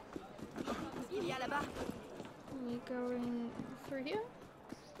 Are we going through here?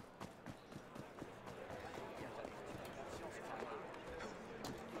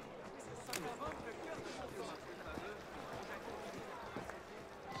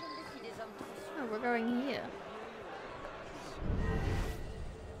 Oh, we're going here.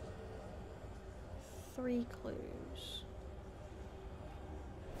 3 clues.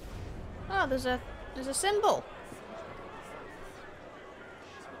 Oh, there's a symbol.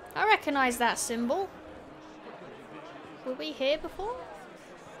 I recognize that symbol. Were we here before?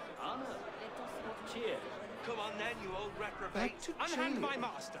 Arno, cheer. Come on then, you old reprobate. Back to Unhand jail. my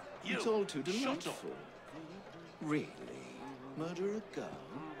master. It's You. all too Shut delightful. up. Really? Murder a girl?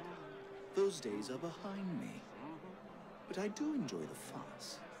 Those days are behind me. But I do enjoy the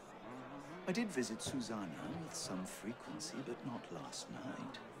fuss. I did visit Susanna with some frequency, but not last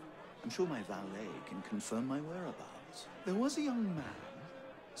night. I'm sure my valet can confirm my whereabouts. There was a young man,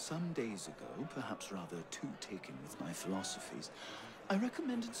 some days ago, perhaps rather too taken with my philosophies. I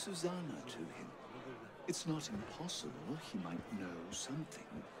recommended Susanna to him. It's not impossible he might know something.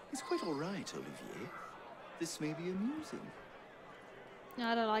 It's quite all right, Olivier. This may be amusing.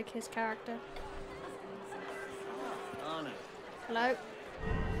 I don't like his character. Arno. Hello?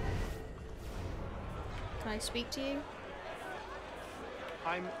 Can I speak to you?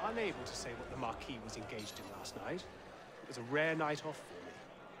 I'm unable to say what the Marquis was engaged in last night. It was a rare night off for me.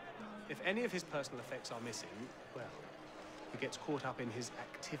 If any of his personal effects are missing, well, he gets caught up in his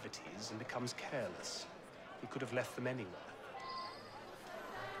activities and becomes careless. He could have left them anywhere.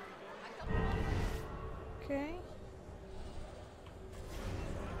 Okay.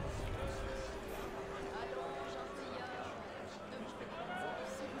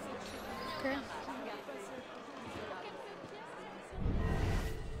 Okay.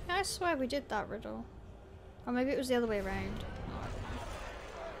 I swear we did that riddle. Or maybe it was the other way around.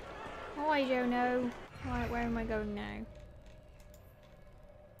 Oh, I don't know. Right, where am I going now?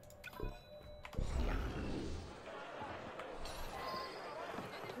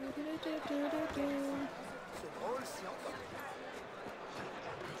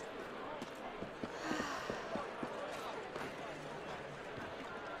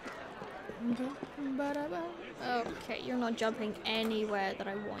 Okay, you're not jumping anywhere that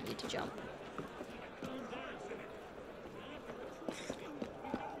I want you to jump.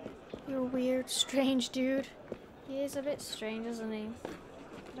 You're a weird, strange dude. He is a bit strange, isn't he?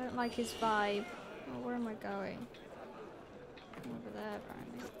 I don't like his vibe. Oh, where am I going? Over there,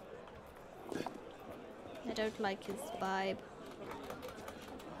 apparently. I don't like his vibe.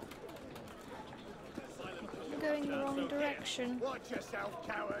 I'm going the wrong direction. Watch yourself,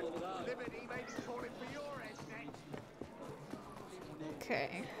 coward. Liberty may be calling for your head next.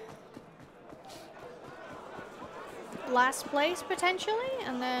 Okay. Last place, potentially,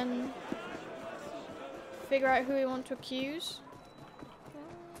 and then figure out who we want to accuse.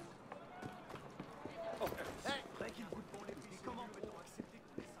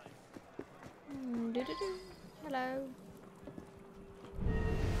 Hello.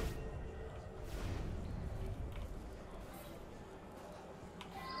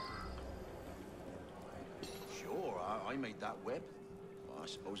 Sure, I made that whip. Well, I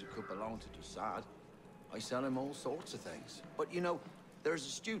suppose it could belong to Dessad. I sell him all sorts of things. But you know, there's a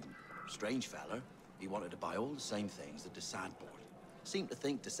student, strange fella. He wanted to buy all the same things that Dessad bought. Seemed to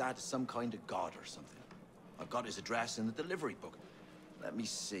think Dessad is some kind of god or something. I've got his address in the delivery book. Let me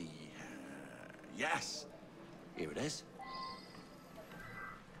see. Yes, here it is.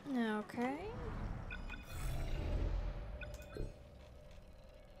 Okay.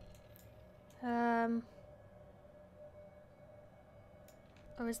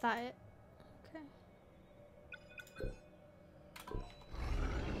 Oh, is that it? Okay.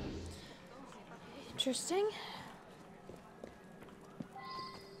 Interesting.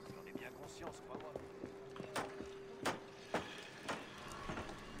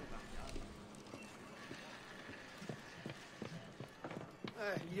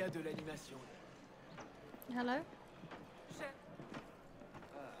 Il y a de l'animation. Hello?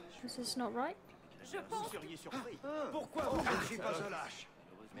 Is this not right? Vous seriez surpris. Pourquoi vous ne suis pas un lâche?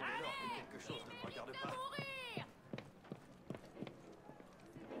 Mais dès lors que quelque chose ne me regarde pas.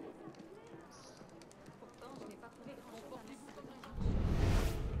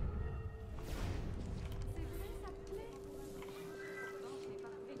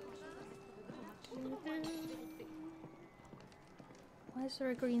 Why is there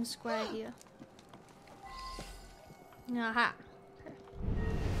a green square here? Aha.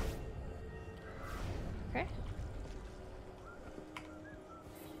 Okay.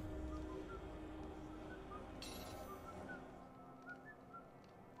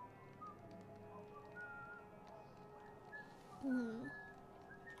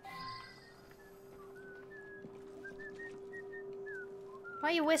 Why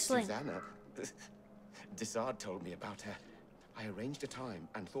are you whistling? Susanna. Dessad told me about her. I arranged a time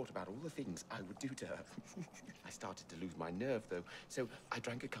and thought about all the things I would do to her. I started to lose my nerve, though, so I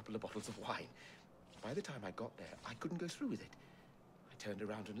drank a couple of bottles of wine. By the time I got there, I couldn't go through with it. I turned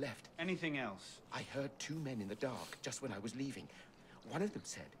around and left. Anything else? I heard two men in the dark just when I was leaving. One of them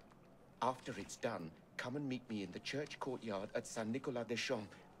said, "After it's done, come and meet me in the church courtyard at Saint Nicolas des Champs.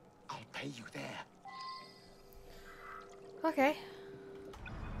 I'll pay you there." Okay.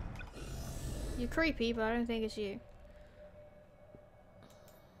 You're creepy, but I don't think it's you.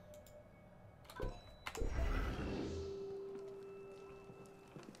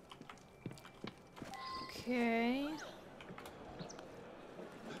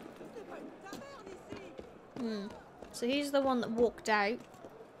 So he's the one that walked out.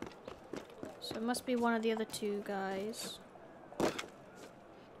 So it must be one of the other two guys.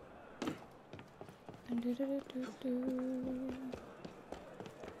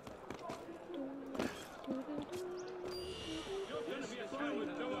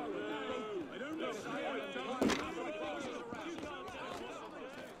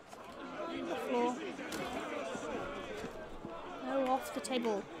 Floor. No, off the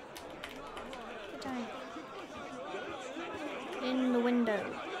table. Get down. In the window.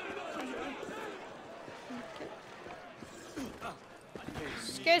 Okay.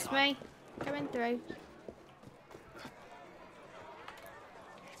 Excuse me. Coming through.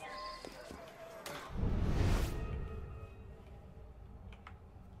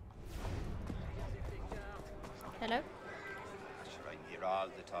 Hello? Sure, I'm here all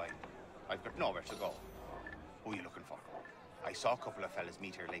the time. I've got nowhere to go. Who are you looking for? I saw a couple of fellas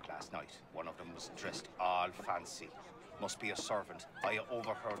meet here late last night. One of them was dressed all fancy. Must be a servant. I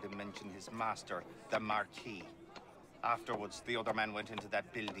overheard him mention his master, the Marquis. Afterwards, the other man went into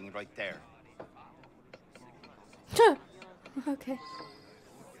that building right there. Okay.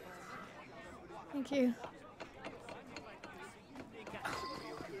 Thank you.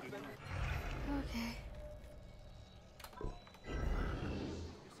 Okay.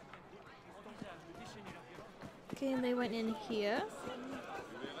 Okay, and they went in here.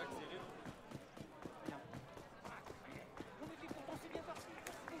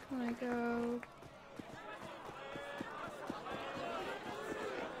 Can I go?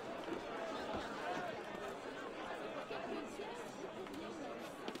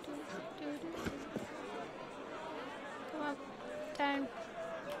 Come on. Down.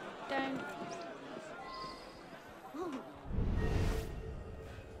 Down.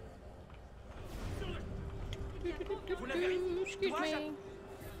 Excuse me.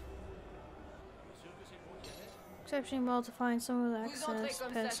 Exceptionally well to find some with access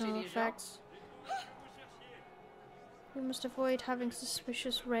personal effects. We must avoid having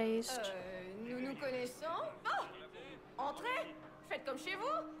suspicious raised. Nous nous connaissons. Oh! Entrez! Faites comme chez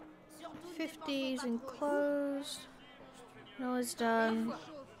vous! 50s enclosed. No, it's done.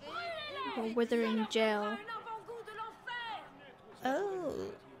 Or withering gel. Oh.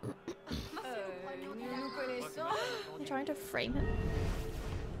 I'm trying to frame it.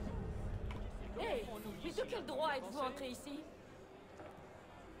 Hey, mais de quel droit êtes-vous entré ici?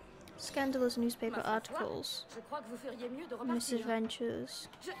 Scandalous newspaper articles. Je crois que vous feriez mieux de repartir. Misadventures.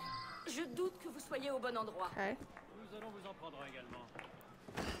 Je doute que vous soyez au bon endroit. Okay. Nous allons vous en prendre également.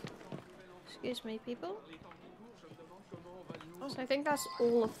 Excuse me, people. So I think that's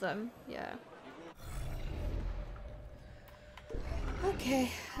all of them. Yeah.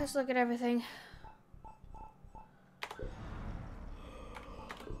 Okay, let's look at everything.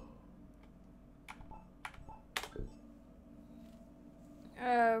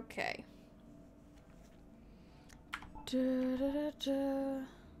 Okay.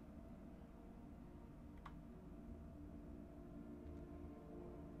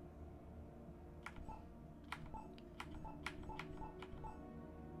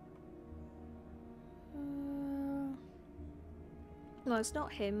 No, it's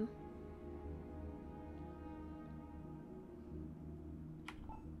not him.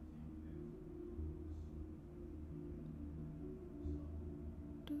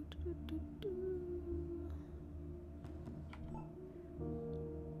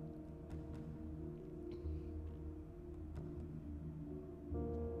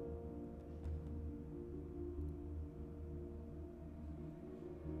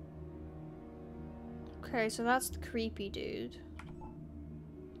 Okay, so that's the creepy dude.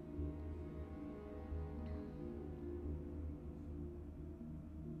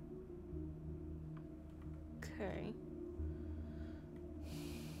 Okay.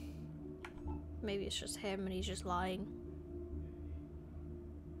 Maybe it's just him and he's just lying.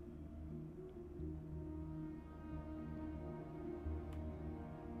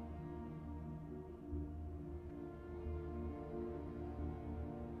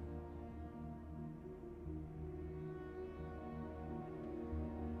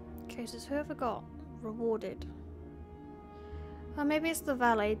 Okay, so whoever got rewarded. Oh, maybe it's the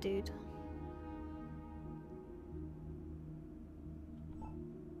valet dude.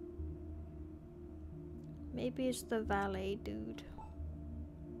 Maybe it's the valet dude.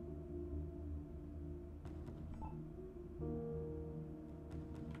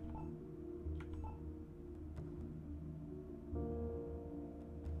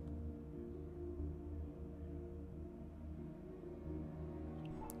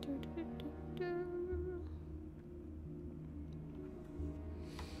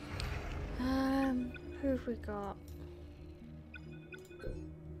 Who have we got?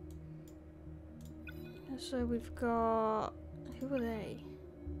 So we've got... Who are they?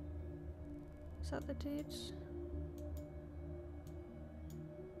 Is that the dudes?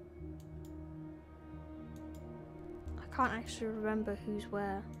 I can't actually remember who's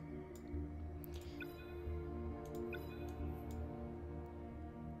where.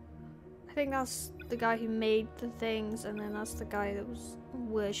 I think that's the guy who made the things, and then that's the guy that was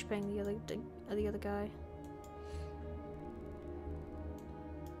worshipping the other guy.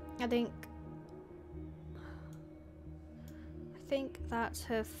 I think that's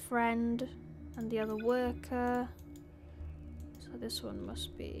her friend and the other worker. So this one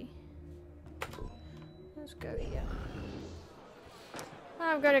must be. Let's go here.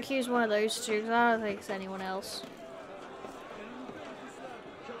 I'm gonna accuse one of those two because I don't think it's anyone else.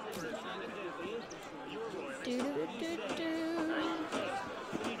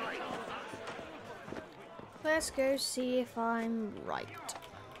 Let's go see if I'm right.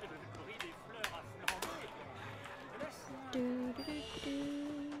 Okay,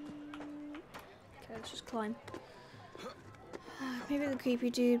 let's just climb. Maybe the creepy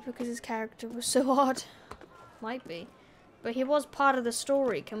dude because his character was so odd. Might be. But he was part of the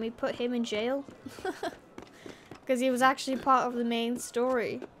story. Can we put him in jail? Because he was actually part of the main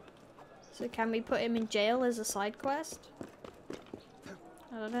story. So can we put him in jail as a side quest?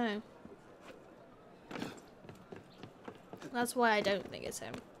 I don't know. That's why I don't think it's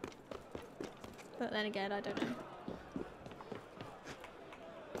him. But then again, I don't know.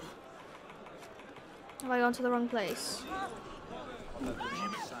 Have I gone to the wrong place?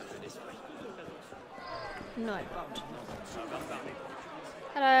 No, I won't.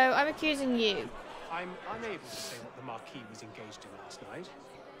 Hello, I'm accusing you. I'm unable to say what the Marquis was engaged in last night.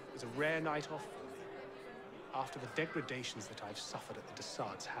 It was a rare night off for me. After the degradations that I've suffered at the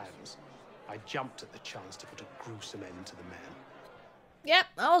Desaad's hands, I jumped at the chance to put a gruesome end to the man. Yep,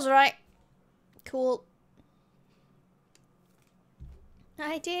 I was right. Cool.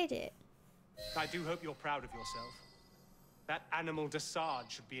 I did it. I do hope you're proud of yourself. That animal Desaad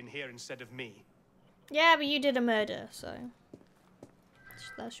should be in here instead of me. Yeah, but you did a murder, so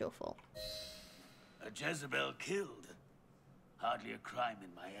that's your fault. A Jezebel killed. Hardly a crime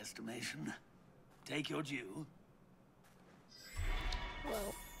in my estimation. Take your due.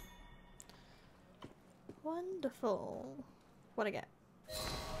 Well, wonderful. What'd I get?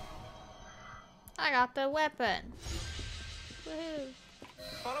 I got the weapon. Woohoo.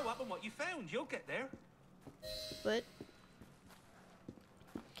 Follow up on what you found. You'll get there. But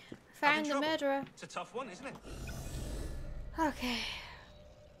found the murderer. It's a tough one, isn't it? Okay.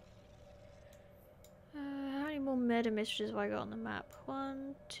 How many more murder mysteries have I got on the map?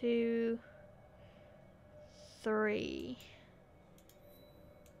 1, 2, 3,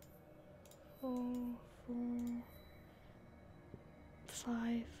 4,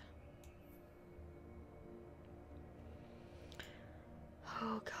 5.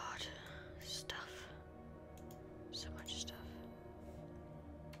 Oh god, stuff. So much stuff.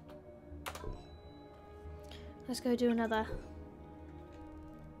 Let's go do another.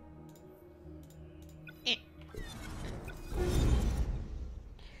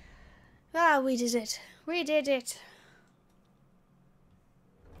 Ah, we did it. We did it.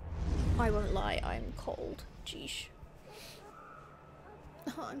 I won't lie, I'm cold. Jeesh.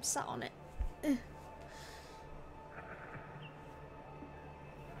 Oh, I'm sat on it. Ugh.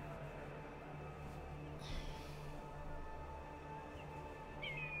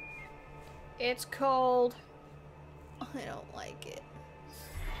 It's cold. I don't like it.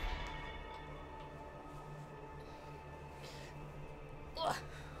 Ugh.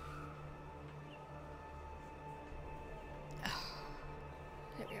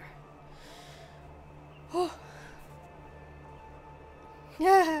 There we are. Oh.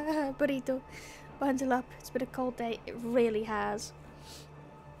 Yeah, burrito. Bundle up. It's been a cold day. It really has.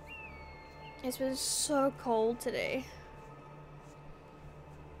 It's been so cold today.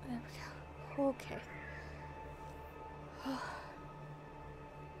 There we go. Okay. There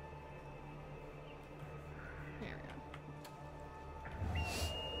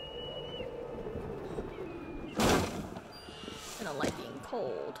we go. I don't like being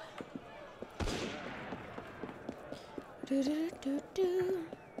cold. I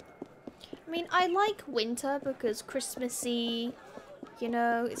mean, I like winter because Christmassy, you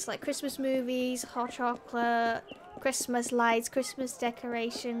know, it's like Christmas movies, hot chocolate, Christmas lights, Christmas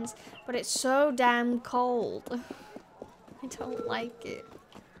decorations, but it's so damn cold. I don't like it.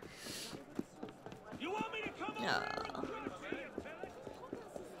 Oh.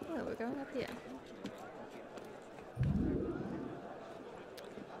 Oh, we're going up here.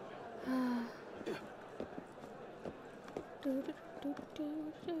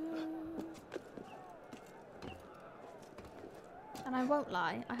 And I won't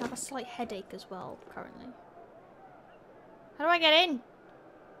lie, I have a slight headache as well, currently. How do I get in?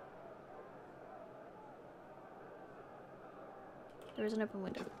 There is an open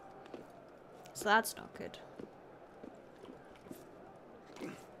window. So that's not good.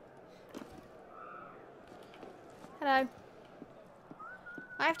 Hello.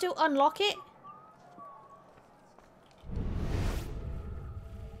 I have to unlock it?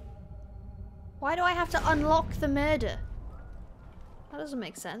 Why do I have to unlock the murder? That doesn't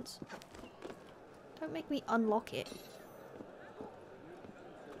make sense. Don't make me unlock it.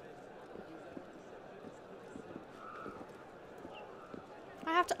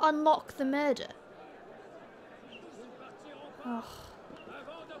 I have to unlock the murder. Oh.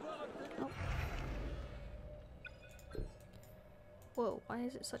 Oh. Whoa, why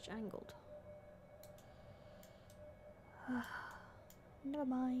is it such angled? Never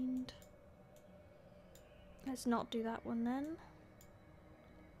mind. Let's not do that one then.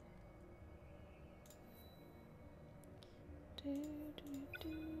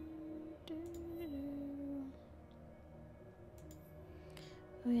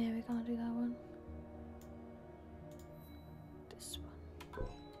 Oh yeah, we can't do that one. This one.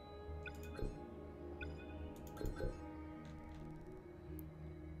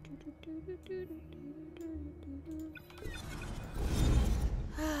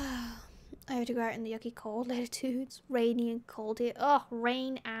 I have to go out in the yucky cold later too. It's rainy and cold here. Oh,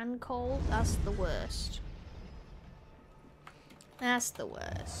 rain and cold. That's the worst. That's the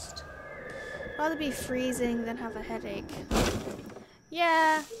worst. Rather be freezing than have a headache.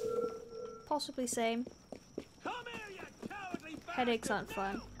 Yeah, possibly same. Headaches aren't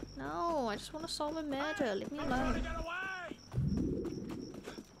fun. No, I just want to solve a murder. Leave me alone.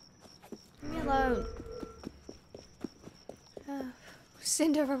 Leave me alone.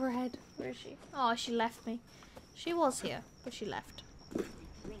 Cinder over her head. Where is she? Oh, she left me. She was here, but she left.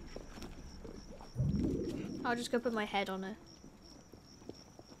 I'll just go put my head on her.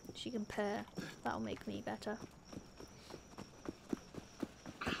 She can purr. That'll make me better.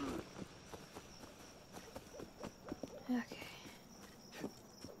 Okay.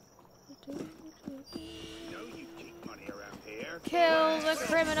 Kill the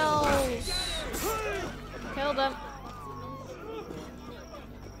criminals! Kill them!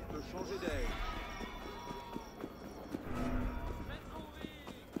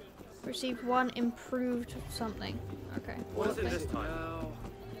 Received one improved something. Okay. What is it this time?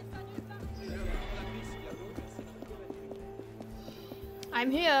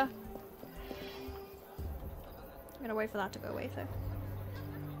 I'm here. I'm gonna wait for that to go away though.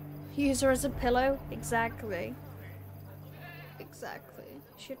 Use her as a pillow? Exactly. Exactly.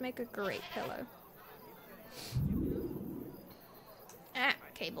 Should make a great pillow. Ah,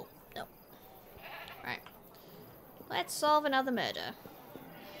 cable. No. Right. Let's solve another murder.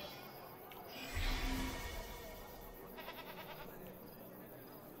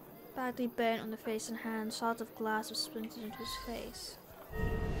 Badly burnt on the face and hands. Shards of glass was splintered into his face.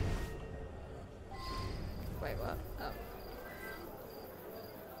 Wait, what? Oh.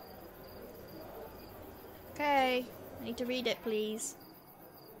 Okay. I need to read it, please.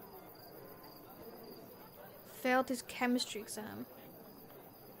 Failed his chemistry exam.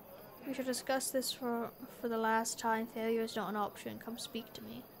 We should discuss this for the last time. Failure is not an option. Come speak to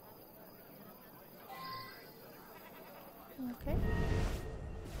me. Okay.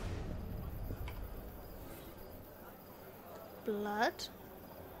 Blood.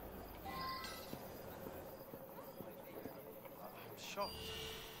 I'm shocked.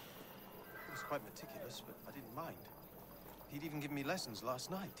 He was quite meticulous, but I didn't mind. He'd even given me lessons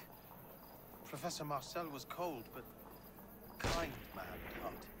last night. Professor Marcel was cold, but kind man at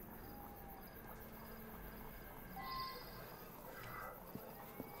heart.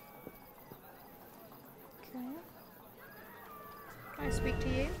 Okay. Can I speak to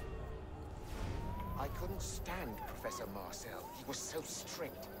you? I couldn't stand Professor Marcel. He was so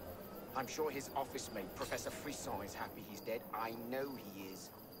strict. I'm sure his office mate, Professor Frisson, is happy he's dead. I know he is.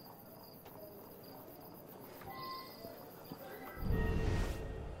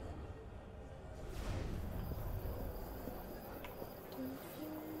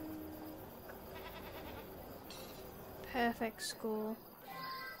 Perfect score.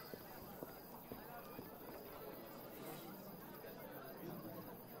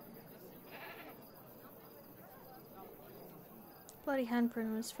 Bloody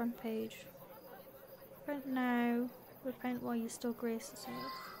handprint on his front page. Repent now. Repent while you still grace the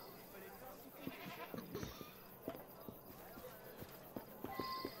earth.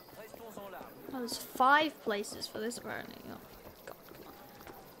 Oh, there's 5 places for this apparently. Oh, God, come on.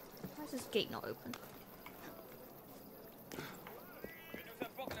 Why is this gate not open?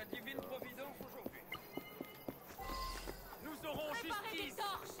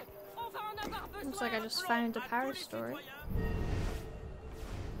 Looks like I just found a Paris story.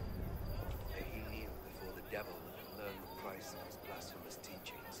 He kneeled before the devil and learned the price of his blasphemous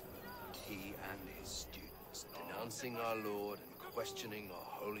teachings. He and his students, denouncing our Lord and questioning our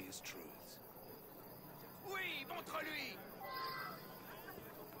holiest truths. Oui, montre-lui!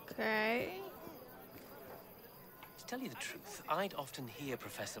 Okay. To tell you the truth, I'd often hear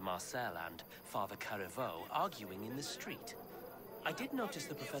Professor Marcel and Father Carrevaux arguing in the street. I did notice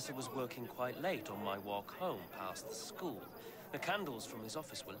the professor was working quite late on my walk home past the school. The candles from his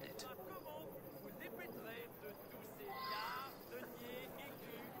office were lit.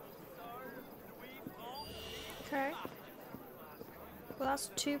 Okay. Well, that's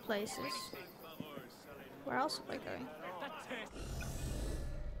 2 places. Where else am I going?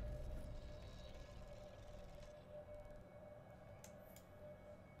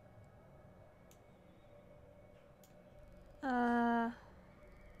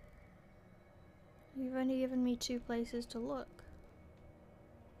 You've only given me 2 places to look.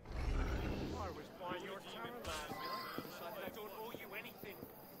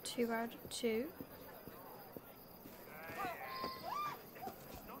 2 out of 2.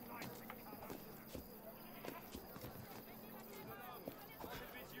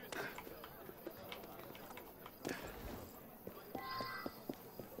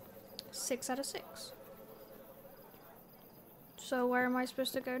 Six out of 6. So where am I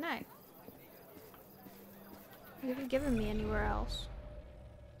supposed to go now? You haven't given me anywhere else.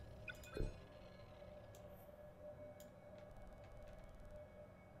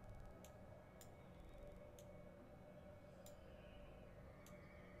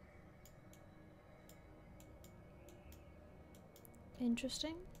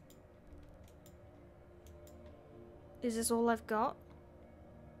 Interesting. Is this all I've got?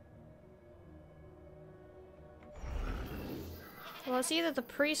 Well, it's either the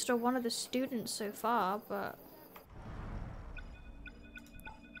priest or one of the students so far, but...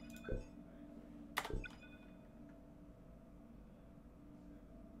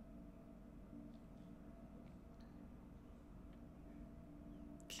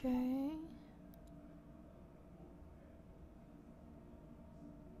 Okay...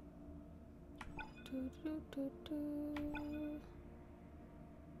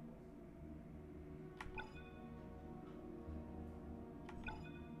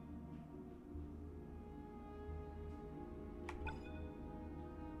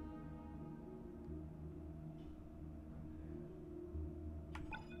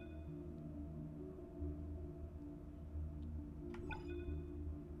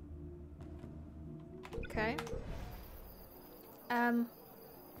 Okay.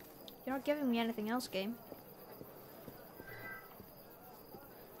 You're not giving me anything else, game.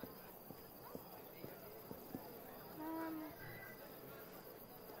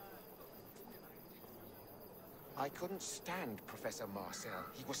 I couldn't stand Professor Marcel.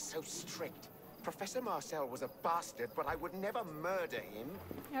 He was so strict. Professor Marcel was a bastard, but I would never murder him.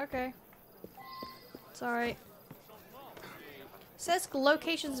 Okay. It's alright. Says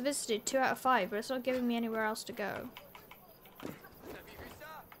locations visited 2 out of 5, but it's not giving me anywhere else to go.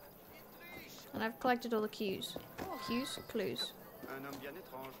 And I've collected all the cues. Cues? Clues.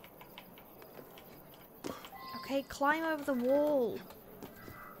 Okay, climb over the wall.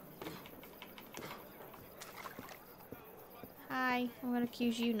 Hi, I'm gonna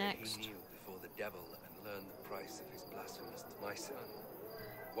accuse you next. He kneeled before the devil and learned the price of his blasphemous to my son.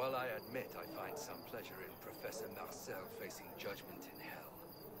 While I admit I find some pleasure in Professor Marcel facing judgment in hell,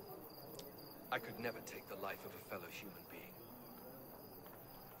 I could never take the life of a fellow human being.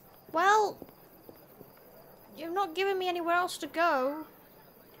 Well, you've not given me anywhere else to go.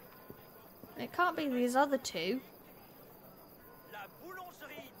 It can't be these other 2.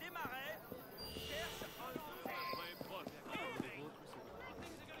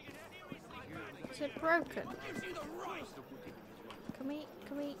 Is it broken?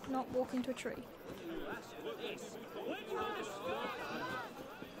 Can we not walk into a tree?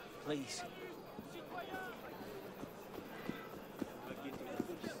 Please.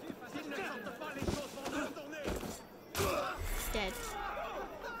 Dead.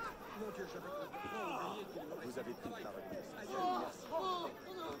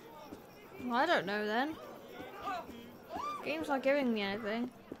 Well, I don't know then. Game's not giving me anything.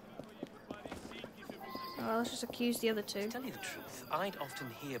 Well, let's just accuse the other 2. To tell you the truth, I'd often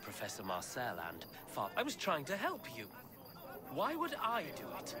hear Professor Marcel and Father... I was trying to help you. Why would I do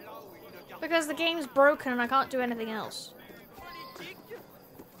it? Because the game's broken and I can't do anything else.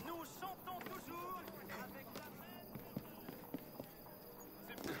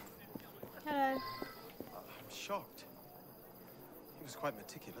 Hello. I'm shocked. He was quite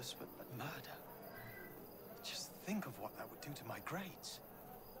meticulous, but murder. Just think of what that would do to my grades.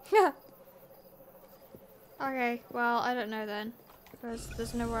 Yeah. Okay, well, I don't know then. Because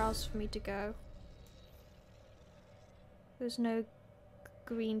there's nowhere else for me to go. There's no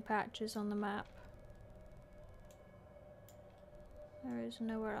green patches on the map. There is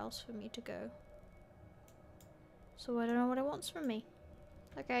nowhere else for me to go. So I don't know what it wants from me.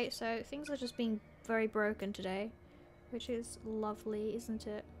 Okay, so things are just being very broken today. Which is lovely, isn't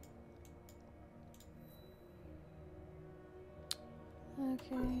it?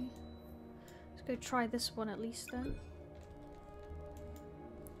 Okay. Let's go try this one at least then.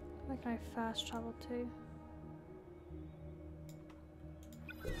 Where can I fast travel to?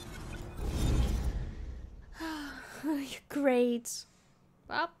 Grades.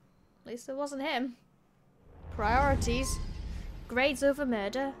 Well, at least it wasn't him. Priorities. Grades over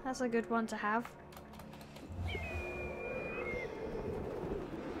murder. That's a good one to have.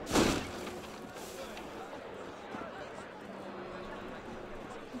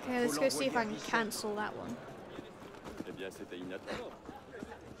 Okay, let's go see if I can cancel that one.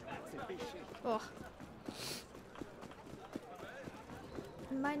 Oh.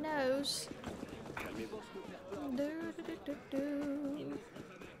 My nose.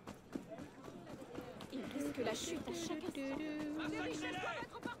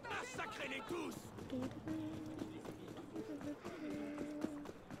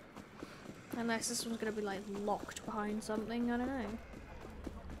 Unless this one's gonna be like locked behind something, I don't know.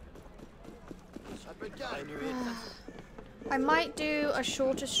 I might do a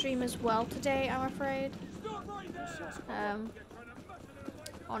shorter stream as well today, I'm afraid.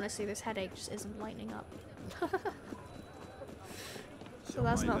 Honestly, this headache just isn't lightening up. So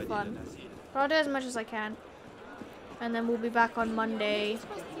that's not fun. But I'll do as much as I can. And then we'll be back on Monday.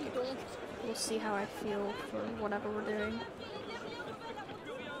 We'll see how I feel for whatever we're doing.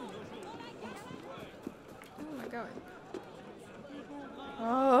 Where am I going?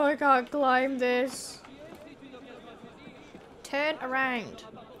 Oh, I can't climb this. Turn around.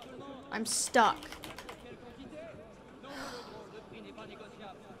 I'm stuck.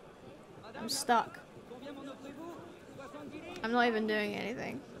 I'm stuck. I'm not even doing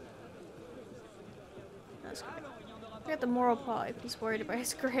anything. That's good. Look at the moral pipe. He's worried about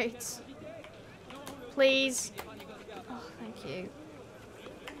his grades. Please. Oh, thank you.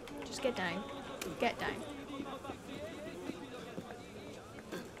 Just get down. Get down.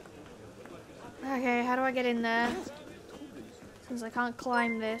 Okay, how do I get in there? Since I can't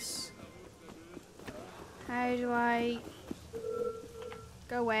climb this. How do I...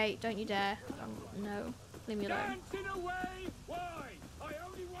 Go away, don't you dare. No, leave me alone.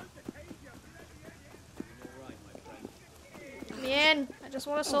 Let me in! I just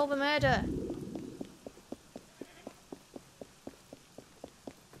want to solve a murder.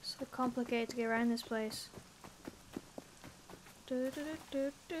 So complicated to get around this place.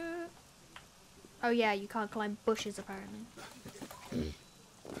 Oh yeah, you can't climb bushes apparently.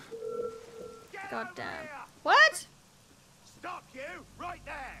 God damn. What? Stop you! Right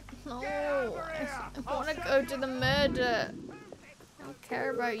there! No, I want to go to the murder. I don't care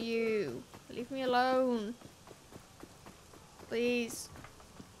about you. Leave me alone. Please.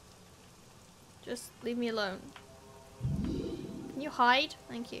 Just leave me alone. Can you hide?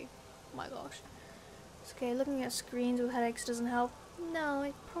 Thank you. Oh my gosh. It's okay, looking at screens with headaches doesn't help. No,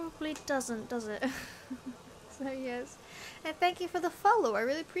 it probably doesn't, does it? So yes. And thank you for the follow. I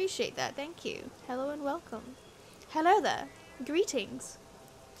really appreciate that. Thank you. Hello and welcome. Hello there. Greetings.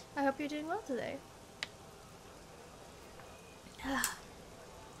 I hope you're doing well today.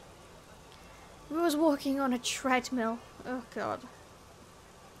 We was walking on a treadmill. Oh god.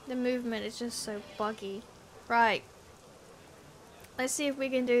 The movement is just so buggy. Right. Let's see if we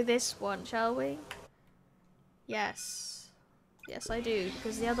can do this one, shall we? Yes. Yes, I do,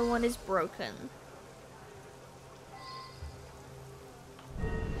 because the other one is broken.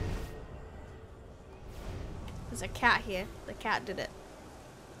 There's a cat here. The cat did it.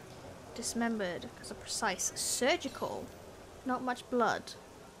 Dismembered because of precise surgical. Not much blood.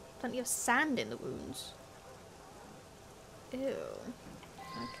 Plenty of sand in the wounds. Ew.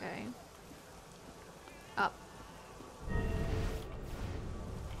 Okay. Up.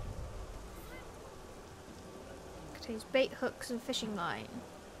 Contains bait hooks and fishing line.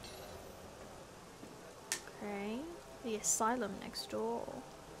 Okay. The asylum next door.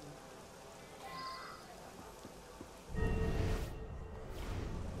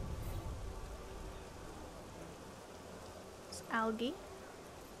 Algae.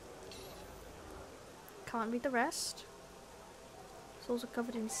 Can't read the rest. It's also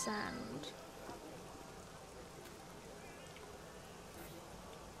covered in sand.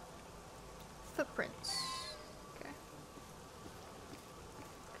 Footprints. Okay.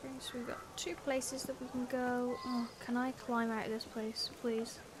 Okay, so we've got 2 places that we can go. Oh, can I climb out of this place,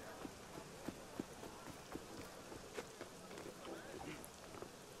 please?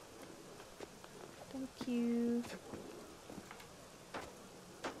 Thank you.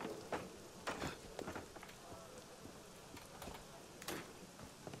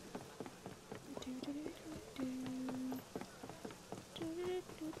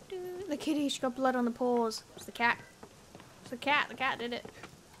 The kitty, she got blood on the paws. It's the cat. It's the cat. The cat did it.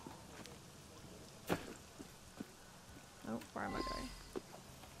 Oh, where am I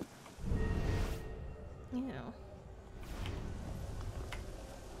going? Ew.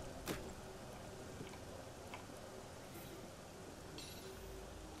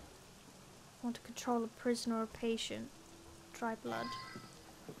 Want to control a prisoner or a patient. Dry blood.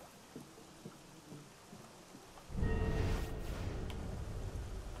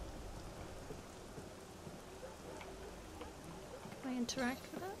 Can I interact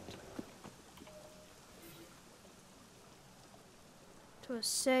with that? To a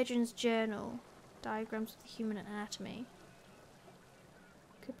surgeon's journal. Diagrams of the human anatomy.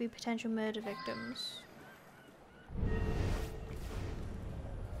 Could be potential murder victims.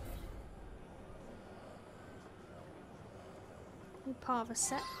 Part of a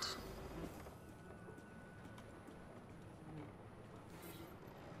set.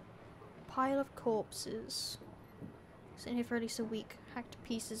 Pile of corpses. Sitting here for at least a week. Hacked to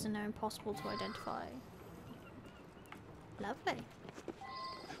pieces and now impossible to identify. Lovely.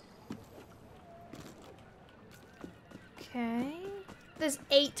 Okay. There's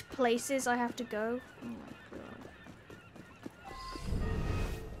 8 places I have to go. Oh my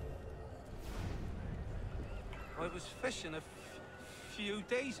god. I was fishing a few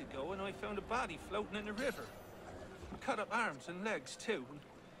days ago and I found a body floating in the river. Cut up arms and legs too.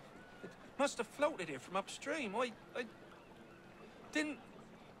 It must have floated here from upstream. I didn't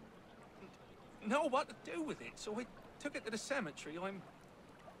know what to do with it, so I took it to the cemetery. I'm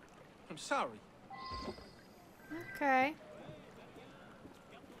sorry. Okay.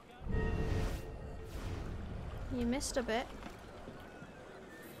 You missed a bit.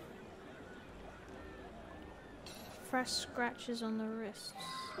 Fresh scratches on the wrists.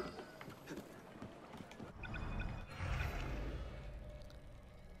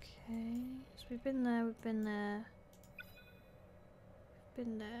 Okay, so we've been there, we've been there. We've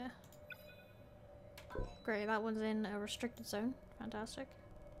been there. Great, that one's in a restricted zone. Fantastic.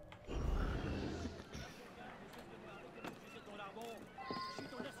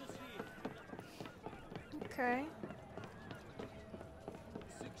 Okay.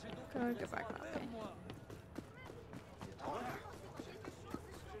 Gotta go back that way.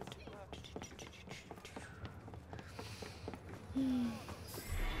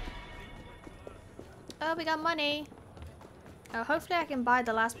 Oh, we got money. Oh, hopefully I can buy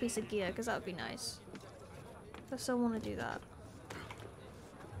the last piece of gear, because that would be nice. I still want to do that.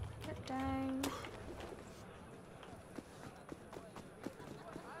 Get down.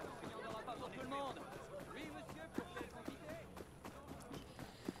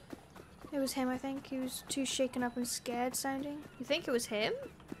 It was him, I think. He was too shaken up and scared sounding. You think it was him?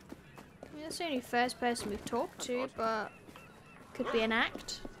 I mean, that's the only first person we've talked to, but could be an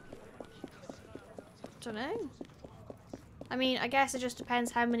act. Don't know. I mean, I guess it just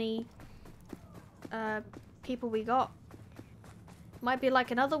depends how many people we got. Might be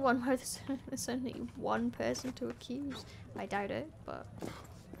like another one where there's only one person to accuse. I doubt it, but...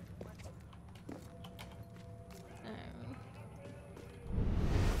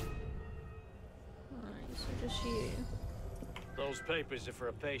 Alright, so just you. Those papers are for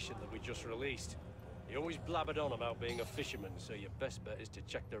a patient that we just released. He always blabbered on about being a fisherman, so your best bet is to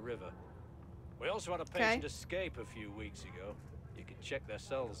check the river. We also had a patient escape a few weeks ago. You can check their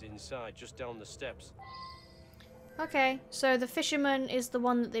cells inside, just down the steps. Okay, so the fisherman is the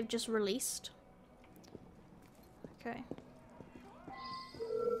one that they've just released. Okay.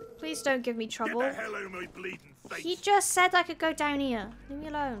 Please don't give me trouble. Get the hell out of my bleeding face. He just said I could go down here. Leave me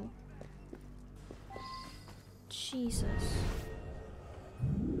alone. Jesus.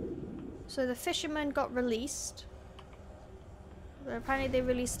 So the fisherman got released. But apparently they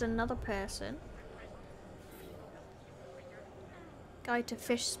released another person. Guide to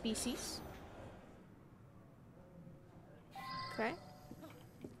fish species. Okay.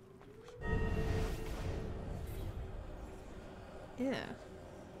 Yeah.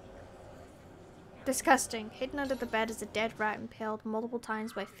 Disgusting. Hidden under the bed is a dead rat impaled multiple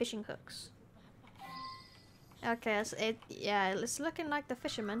times by fishing hooks. Okay, so yeah, it's looking like the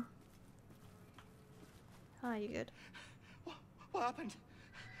fisherman. Oh, you good? What happened?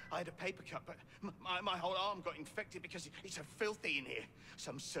 I had a paper cut, but my whole arm got infected because it's so filthy in here.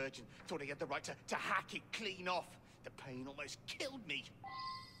 Some surgeon thought he had the right to hack it clean off. The pain almost killed me.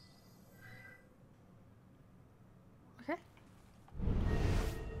 Okay.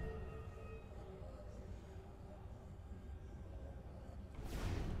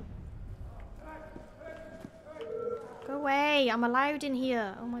 Go away! I'm allowed in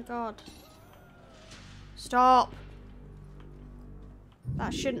here. Oh my god. Stop!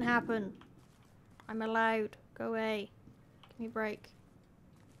 That shouldn't happen. I'm allowed. Go away. Give me a break.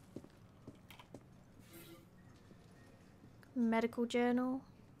 Medical journal.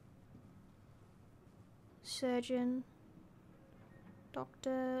 Surgeon.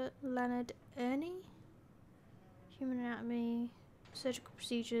 Dr. Leonard Ernie. Human anatomy. Surgical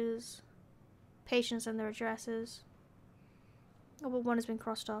procedures. Patients and their addresses. Oh, but one has been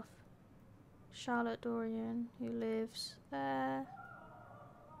crossed off. Charlotte Dorian, who lives there.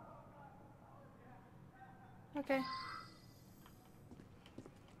 Okay.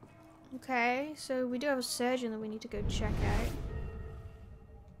 Okay, so we do have a surgeon that we need to go check out.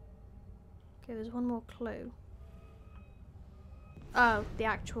 Okay, there's one more clue. Oh, the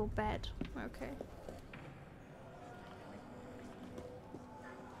actual bed. Okay.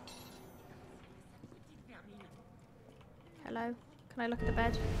 Hello? Can I look at the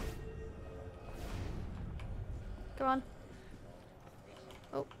bed? Come on.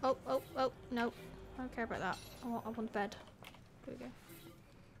 Oh, oh, oh, oh, no. I don't care about that. I want the bed. There we go.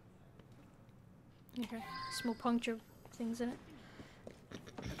 Okay. Small puncture things in it.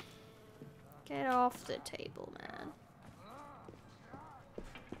 Get off the table, man.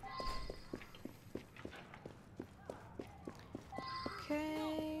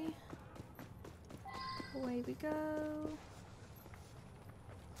 Okay. Away we go.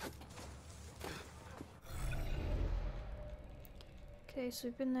 Okay, so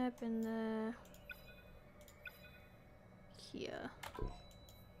we've been there, here.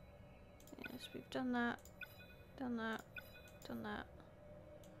 Yes, we've done that, done that, done that,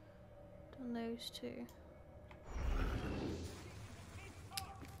 done those two.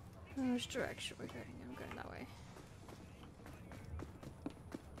 Which direction we're going? I'm going that way.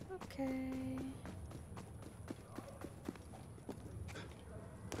 Okay.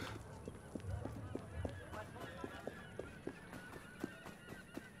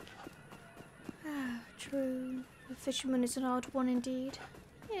 True. The fisherman is an odd one indeed.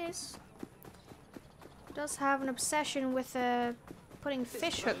 Yes. He does have an obsession with putting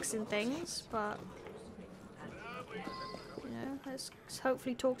fish hooks in things, but you know, let's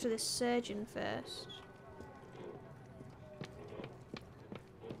hopefully talk to this surgeon first.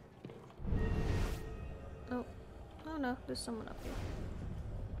 Oh. Oh no, there's someone up here.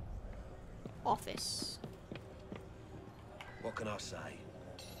 Office. What can I say?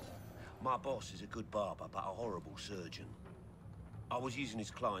 My boss is a good barber, but a horrible surgeon. I was using his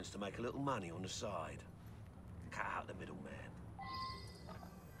clients to make a little money on the side. Cut out the middleman.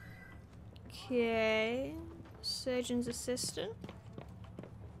 Okay. Surgeon's assistant.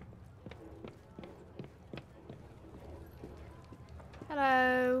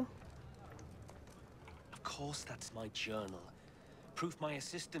 Hello. Of course, that's my journal. Proof my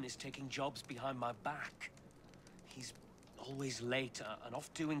assistant is taking jobs behind my back. He's always late and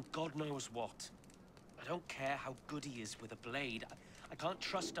off doing God knows what. I don't care how good he is with a blade. I can't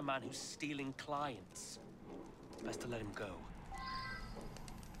trust a man who's stealing clients. Best to let him go.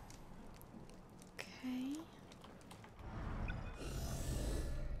 Okay.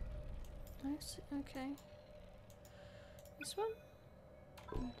 Nice. Okay. This one?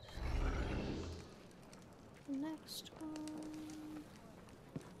 Next one.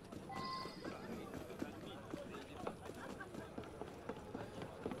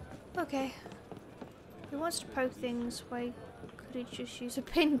 Okay. He wants to poke things. Why could he just use a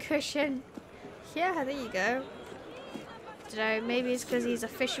pin cushion? Yeah, there you go. Dunno, maybe it's because he's a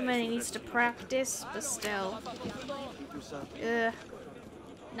fisherman and he needs to practice, but still. Ugh.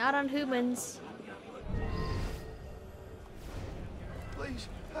 Not on humans. Please,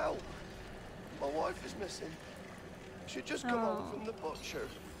 help. My wife is missing. She'd just come home from the butcher,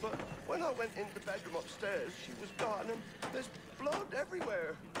 but when I went into the bedroom upstairs, she was gone and there's blood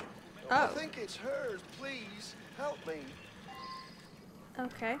everywhere. I think it's hers. Please, help me.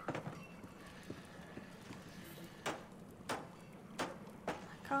 Okay.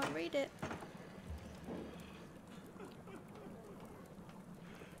 I can't read it.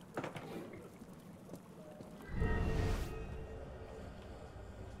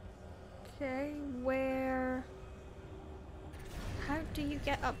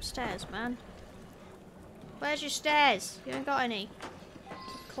 get upstairs, man? Where's your stairs? You ain't got any.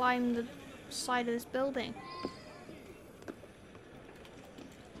 Climb the side of this building.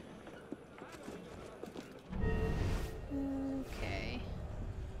 Okay.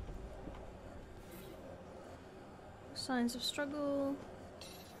 Signs of struggle.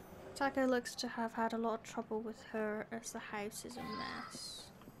 Attacker looks to have had a lot of trouble with her as the house is a mess.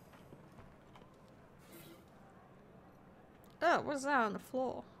 Oh, what's that on the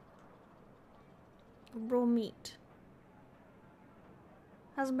floor? Raw meat.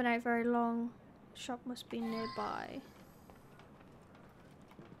 Hasn't been out very long. Shop must be nearby.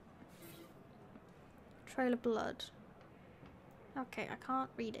 Trail of blood. Okay, I can't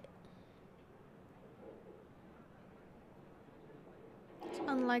read it. It's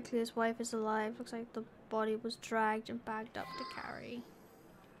unlikely his wife is alive. Looks like the body was dragged and bagged up to carry.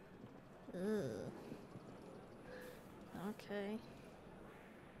 Ugh. Okay.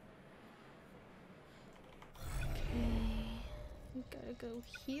 We gotta go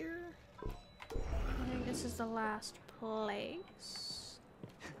here. I think this is the last place.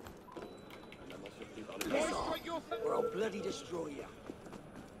 Or I'll bloody destroy you.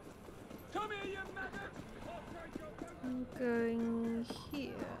 Come here, you maggot! I'm going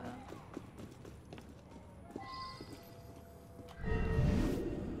here.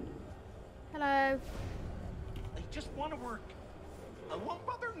 Hello. I just want to work. I won't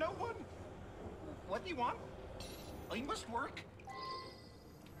bother no one. What do you want? I must work.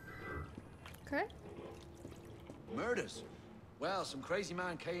 Okay. Murders? Well, some crazy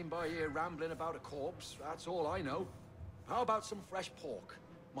man came by here rambling about a corpse. That's all I know. How about some fresh pork?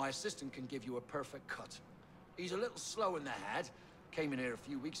 My assistant can give you a perfect cut. He's a little slow in the head. Came in here a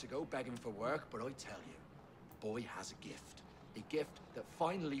few weeks ago begging for work, but I tell you, boy has a gift. A gift that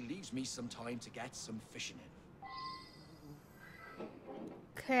finally leaves me some time to get some fishing in.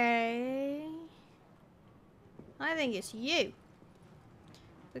 Okay. I think it's you.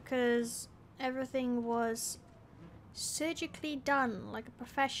 Because everything was surgically done like a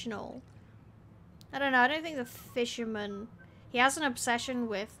professional. I don't know, I don't think the fisherman... He has an obsession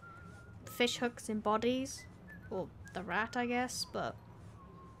with fish hooks in bodies. Or the rat, I guess, but...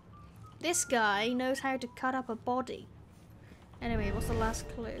 This guy knows how to cut up a body. Anyway, what's the last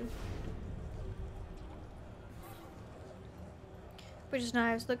clue? Which is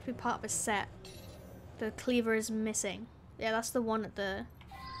nice, looked to be part of a set. The cleaver is missing. Yeah, that's the one at the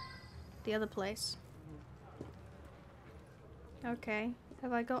other place. Okay,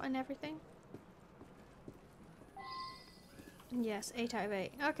 have I gotten everything? Yes, 8 out of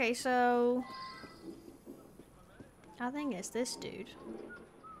 8. Okay, so... I think it's this dude.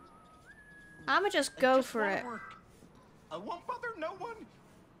 I'ma just go for it. I won't bother no one.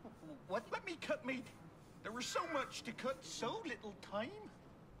 What? Let me cut meat. There was so much to cut, so little time.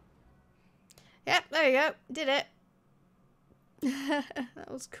 Yep, there you go. Did it. That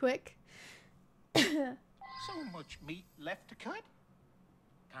was quick. So much meat left to cut.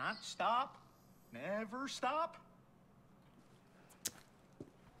 Can't stop. Never stop.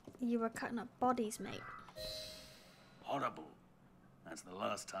 You were cutting up bodies, mate. Horrible. That's the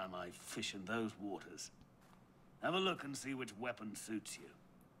last time I fish in those waters. Have a look and see which weapon suits you.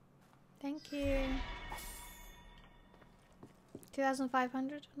 Thank you.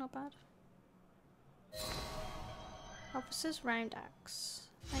 2,500, not bad. Officer's round axe.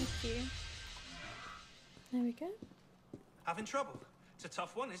 Thank you. There we go. Having trouble? It's a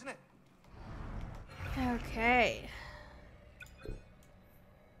tough one, isn't it? Okay.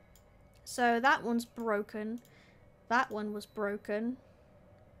 So that one's broken. That one was broken.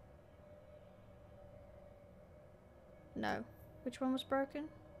 No. Which one was broken?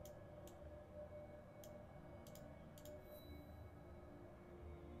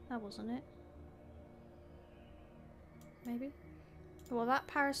 That wasn't it. Maybe? Well, that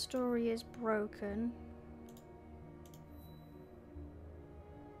power story is broken.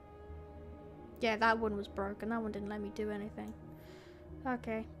 Yeah, that one was broken. That one didn't let me do anything.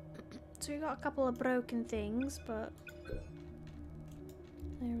 Okay. So we got a couple of broken things, but...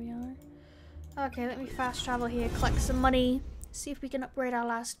 There we are. Okay, let me fast travel here, collect some money, see if we can upgrade our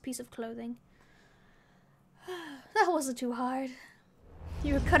last piece of clothing. That wasn't too hard.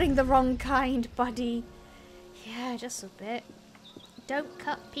 You were cutting the wrong kind, buddy. Yeah, just a bit. Don't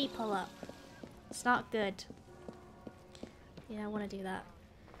cut people up. It's not good. You don't want to do that.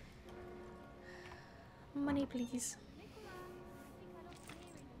 Money, please.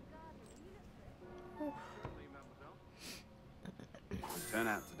 Turn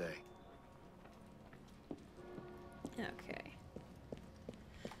out today. Okay.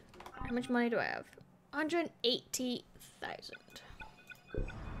 How much money do I have? 180,000.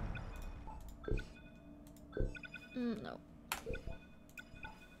 No.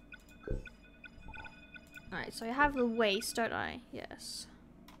 Alright, so I have the waist, don't I? Yes.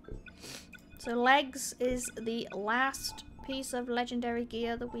 So legs is the last piece of legendary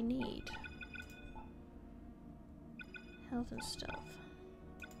gear that we need. Health and stealth.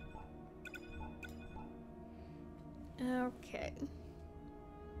 Okay.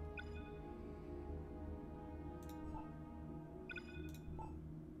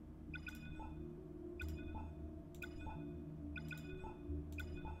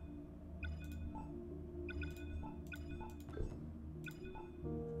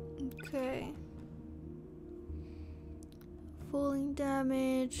 Okay. Falling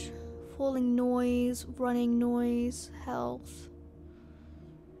damage, falling noise, running noise, health.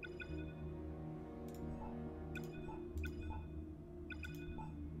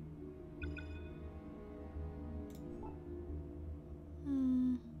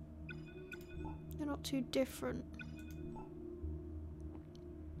 They're not too different.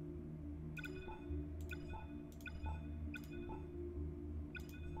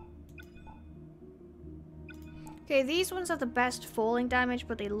 Okay, these ones have the best falling damage,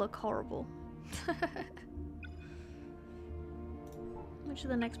 but they look horrible. Which are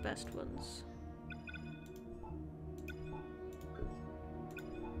the next best ones?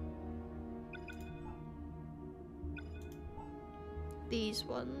 These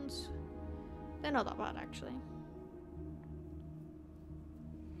ones. They're not that bad, actually.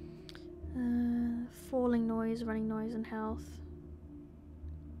 Falling noise, running noise, and health.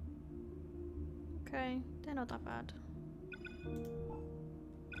 Okay, they're not that bad.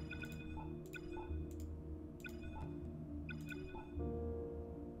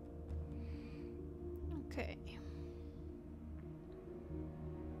 Okay.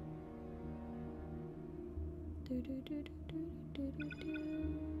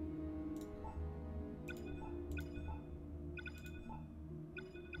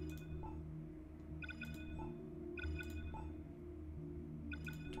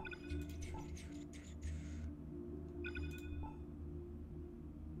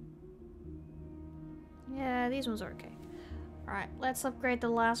 Yeah, these ones are okay. Alright, let's upgrade the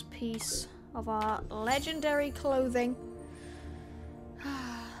last piece of our legendary clothing.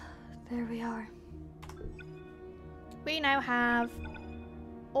 There we are. We now have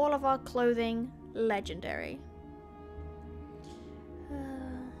all of our clothing legendary.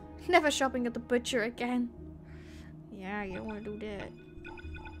 Never shopping at the butcher again. Yeah, you don't want to do that.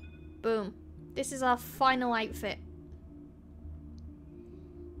 Boom. This is our final outfit.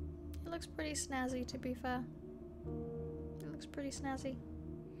 It looks pretty snazzy, to be fair. It looks pretty snazzy.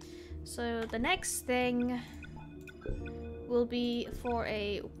 So the next thing will be for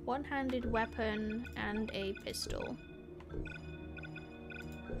a one-handed weapon and a pistol.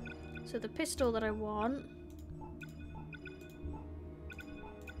 So the pistol that I want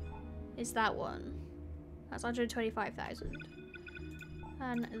is that one. That's 125,000.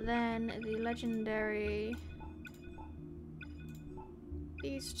 And then the legendary...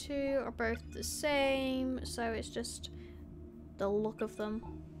 These two are both the same, so it's just the look of them.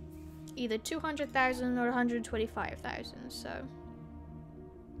 Either 200,000 or 125,000, so...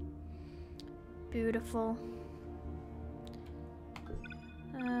 Beautiful.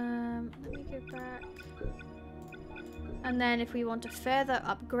 Let me go back. And then if we want to further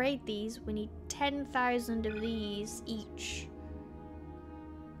upgrade these, we need 10,000 of these each.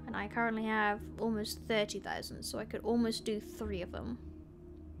 And I currently have almost 30,000, so I could almost do 3 of them.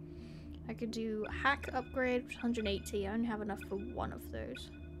 I could do hack upgrade, 180. I only have enough for 1 of those.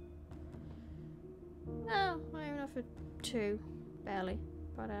 No, I have enough for 2, barely.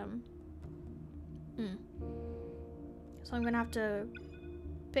 But so I'm gonna have to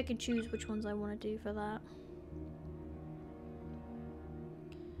pick and choose which ones I want to do for that.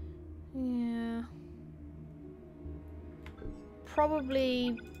 Yeah.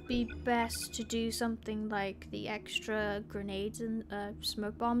 Probably be best to do something like the extra grenades and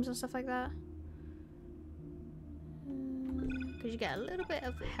smoke bombs and stuff like that. Because you get a little bit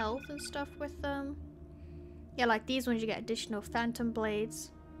of health and stuff with them. Yeah, like these ones you get additional phantom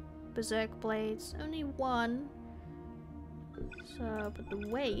blades, berserk blades, only 1. So, but the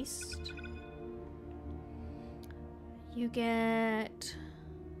waist, you get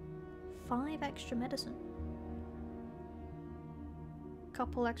 5 extra medicine.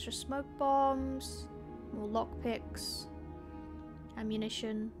 Couple extra smoke bombs, more lockpicks,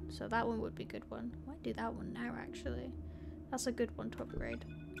 ammunition. So that one would be a good one. I might do that one now, actually. That's a good one to upgrade.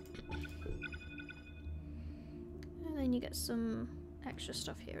 And then you get some extra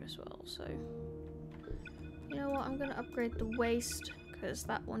stuff here as well. So, you know what? I'm going to upgrade the waist because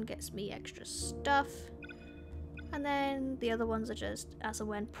that one gets me extra stuff. And then the other ones are just as and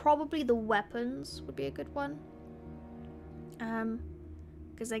when. Probably the weapons would be a good one.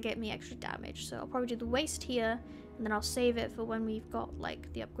 Because they get me extra damage. So I'll probably do the waist here, and then I'll save it for when we've got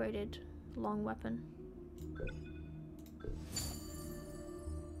like the upgraded long weapon.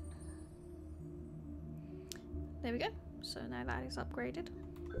 There we go. So now that is upgraded.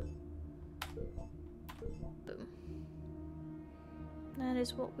 Boom. That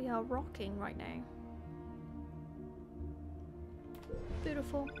is what we are rocking right now.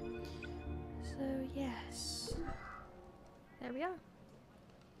 Beautiful. So yes. There we are.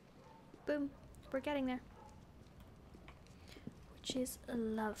 Boom. We're getting there. Which is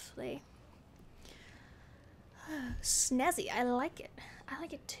lovely. Snazzy. I like it. I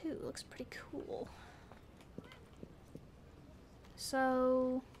like it too. It looks pretty cool.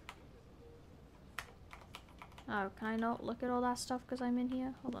 So... oh, can I not look at all that stuff because I'm in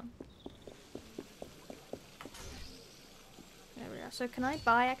here? Hold on. There we go. So can I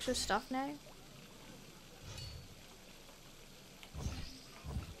buy extra stuff now?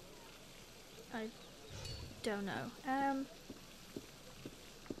 I don't know.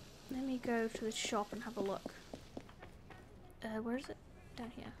 Let me go to the shop and have a look. Where is it?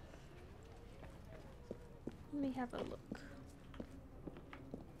 Down here. Let me have a look.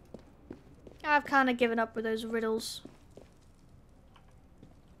 I've kind of given up with those riddles.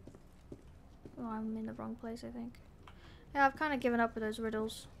 Oh, I'm in the wrong place, I think. Yeah, I've kind of given up with those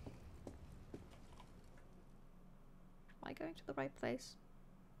riddles. Am I going to the right place?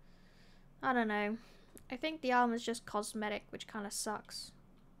 I don't know. I think the armor is just cosmetic, which kind of sucks.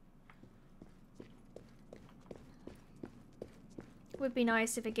 It would be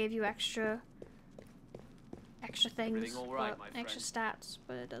nice if it gave you extra things, all right, extra stats,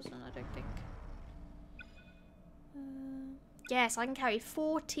 but it doesn't, I don't think. Yes, I can carry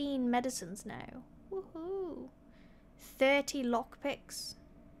 14 medicines now. Woohoo! 30 lockpicks.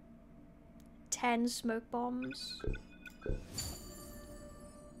 10 smoke bombs.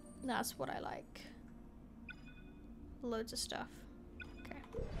 That's what I like. Loads of stuff. Okay.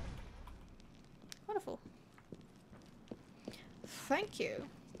 Wonderful. Thank you.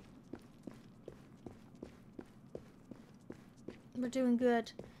 We're doing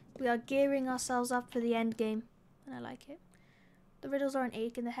good. We are gearing ourselves up for the end game, and I like it. The riddles are an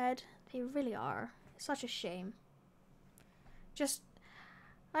ache in the head. They really are. It's such a shame. Just,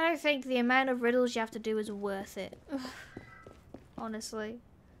 I don't think the amount of riddles you have to do is worth it. Honestly,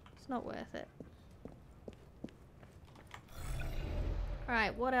 it's not worth it.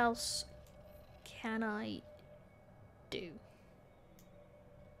 Alright, what else can I do?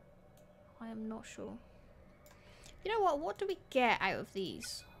 I am not sure. You know what? What do we get out of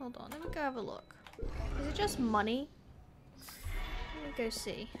these? Hold on, let me go have a look. Is it just money? Let me go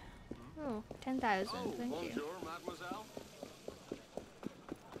see. Oh, 10,000. Thank you.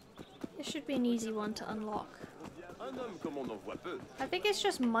 This should be an easy one to unlock. I think it's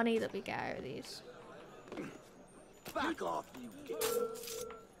just money that we get out of these. Back off, you.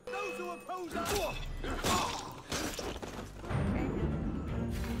 Those who oppose us. Okay.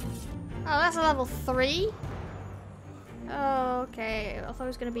 Oh, that's a level 3? Oh, okay. I thought it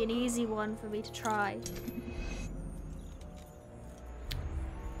was going to be an easy one for me to try.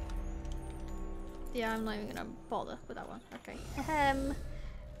 Yeah, I'm not even going to bother with that one. Okay.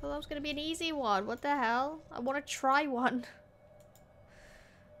 Well, that was going to be an easy one. What the hell? I want to try one.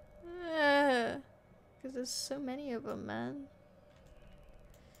 Because there's so many of them, man.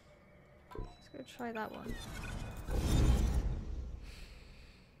 Let's go try that one.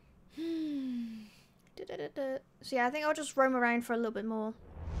 So yeah, I think I'll just roam around for a little bit more.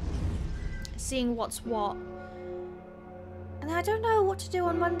 Seeing what's what. And I don't know what to do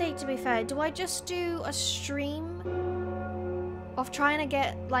on Monday, to be fair. Do I just do a stream of trying to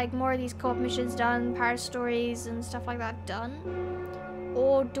get like more of these co-op missions done, power stories and stuff like that done?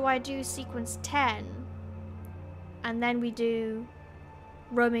 Or do I do sequence 10 and then we do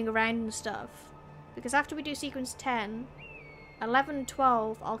roaming around and stuff? Because after we do sequence 10, 11 and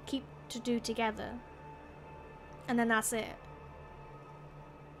 12 I'll keep to do together. And then that's it.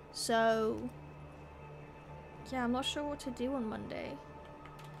 So yeah, I'm not sure what to do on Monday.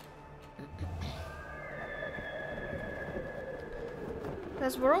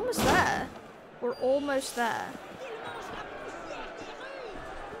 Because we're almost there. We're almost there.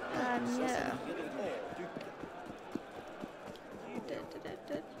 Yeah.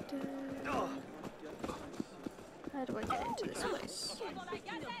 How do I get into this place?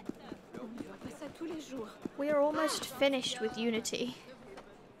 We are almost finished with Unity.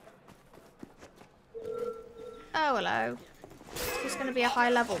 Oh, hello. Is this going to be a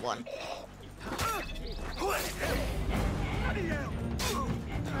high level one?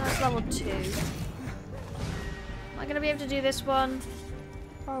 That's level 2. Am I going to be able to do this one?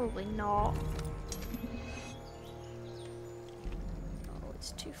 Probably not. Oh,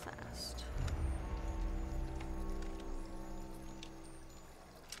 it's too fast.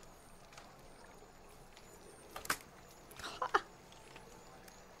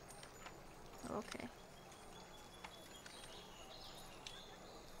 Okay.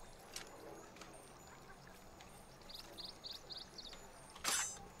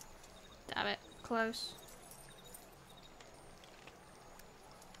 Damn it, close.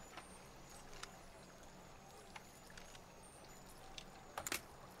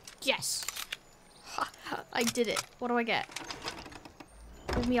 Yes! Ha, ha, I did it. What do I get?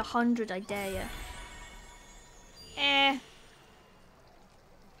 Give me 100, I dare you. Eh.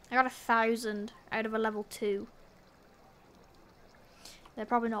 I got 1,000 out of a level 2. They're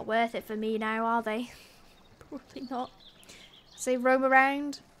probably not worth it for me now, are they? Probably not. Say roam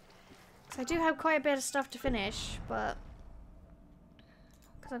around. Because I do have quite a bit of stuff to finish, but...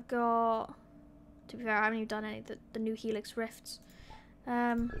 Because I've got... To be fair, I haven't even done any of the new Helix Rifts.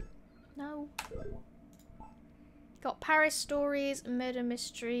 No. Got Paris stories, murder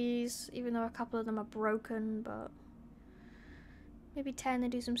mysteries, even though a couple of them are broken, but... Maybe 10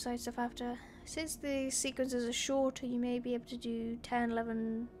 and do some side stuff after. Since the sequences are shorter, you may be able to do 10,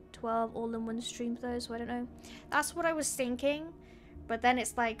 11, 12 all in one stream though, so I don't know. That's what I was thinking, but then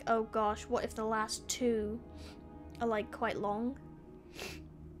it's like, oh gosh, what if the last 2 are like quite long?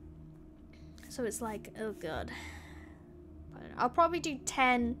 So it's like, oh god. I'll probably do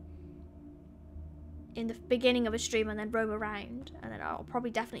 10 in the beginning of a stream and then roam around, and then I'll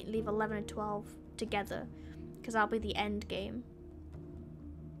probably definitely leave 11 and 12 together, because that'll be the end game.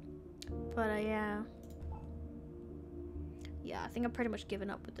 But yeah, I think I've pretty much given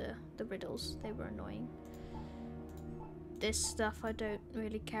up with the riddles. They were annoying. This stuff I don't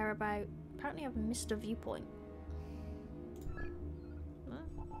really care about. Apparently I've missed a viewpoint. What?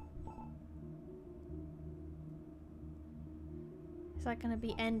 Is that going to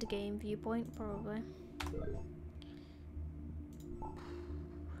be end game viewpoint? Probably.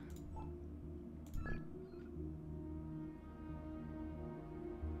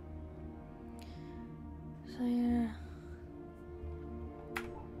 So yeah.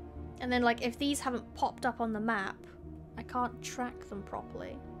 And then like if these haven't popped up on the map, I can't track them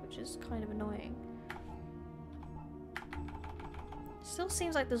properly, which is kind of annoying. Still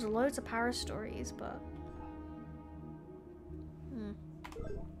seems like there's loads of Paris stories, but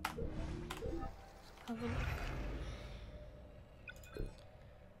have a look.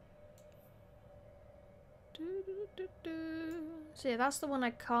 So yeah, that's the one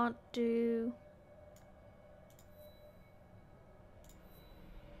I can't do.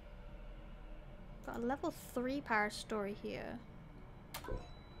 Got a level 3 Paris story here.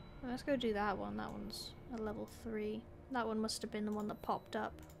 Let's go do that one. That one's a level 3. That one must have been the one that popped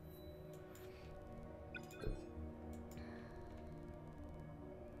up.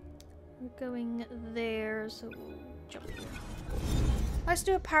 We're going there, so we'll jump here. Let's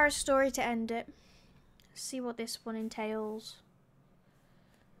do a Paris story to end it. See what this one entails.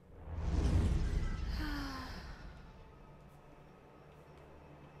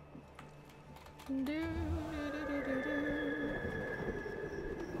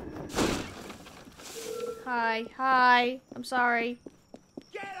 Hi, hi. I'm sorry.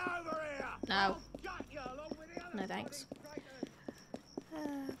 Get over here! No. No thanks.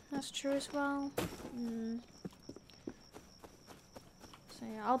 That's true as well. So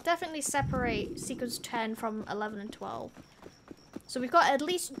yeah, I'll definitely separate sequence 10 from 11 and 12. So we've got at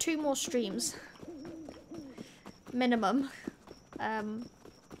least 2 more streams. Minimum.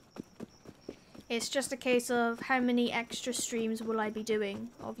 It's just a case of how many extra streams will I be doing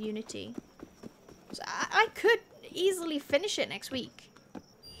of Unity. So I could easily finish it next week.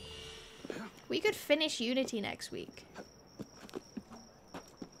 We could finish Unity next week.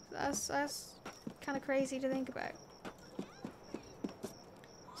 That's kind of crazy to think about.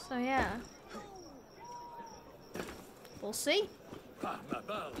 So yeah. We'll see.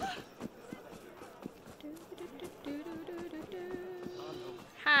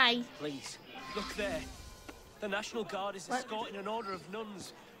 Hi. Please, look there. The National Guard is escorting an order of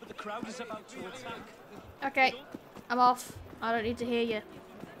nuns, but the crowd is about to attack. Okay, I'm off. I don't need to hear you.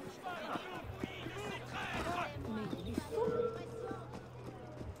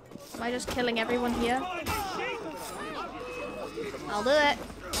 Am I just killing everyone here? I'll do it.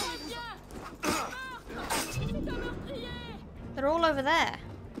 They're all over there.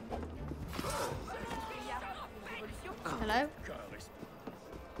 Hello?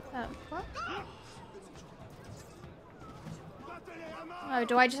 Oh, what? Oh,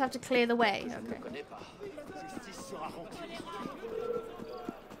 do I just have to clear the way? Okay.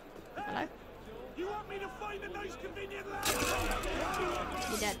 Hello? You want me to find a nice convenient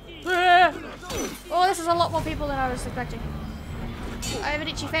You're dead. Oh, this is a lot more people than I was expecting. I have an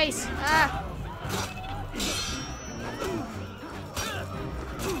itchy face. Ah!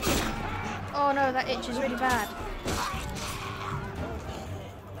 Oh no, that itch is really bad.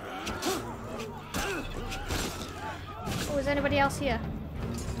 Oh, is anybody else here?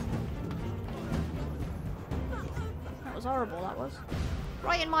 That was horrible, that was.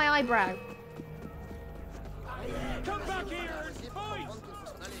 Right in my eyebrow. Come back here, boys!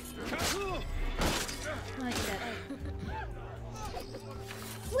 Right, dead.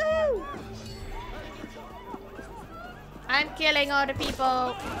 Woo! I'm killing all the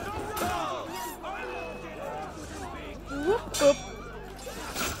people. Whoop, whoop.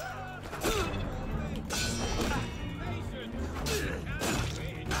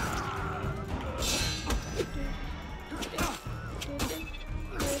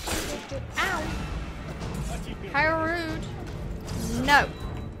 Ow! How rude. No.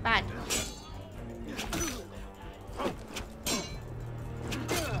 Bad.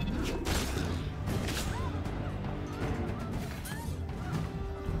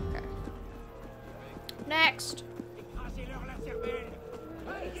 Okay. Next.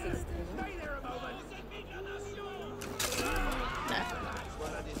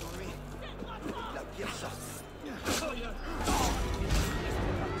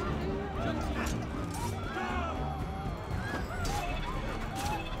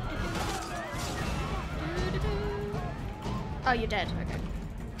 Oh, you're dead. Okay.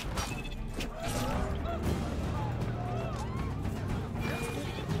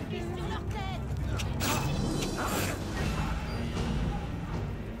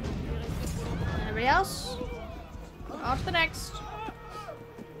 Anybody else? On to the next.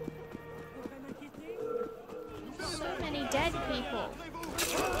 So many dead people.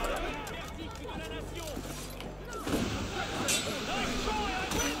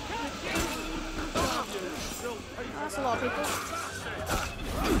 That's a lot of people.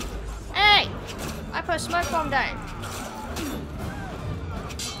 Hey! I put a smoke bomb down.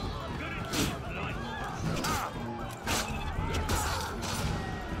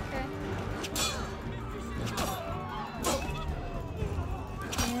 Okay.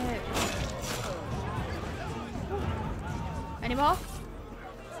 No. Any more?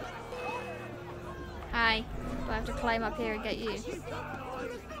 Hi. Do I have to climb up here and get you?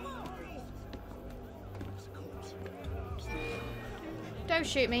 Don't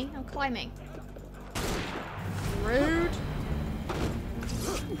shoot me, I'm climbing. Rude.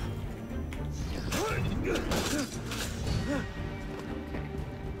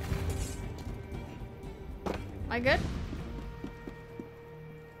 Am I good?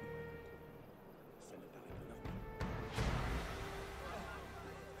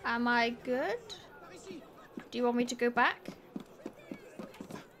 Am I good? Do you want me to go back?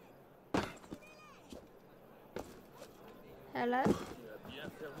 Hello?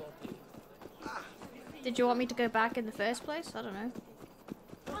 Did you want me to go back in the first place? I don't know.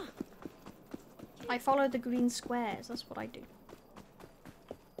 I follow the green squares, that's what I do.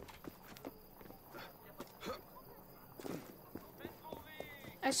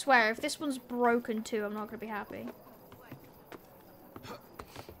 I swear, if this one's broken too, I'm not gonna be happy.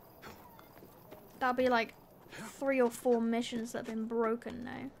 That'll be like 3 or 4 missions that have been broken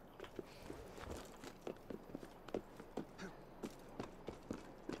now.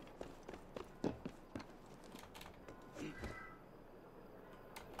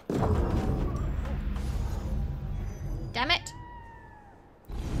 Damn it!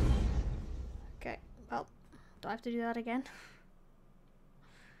 Okay, well, do I have to do that again?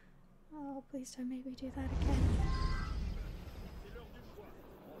 Oh, please don't make me do that again.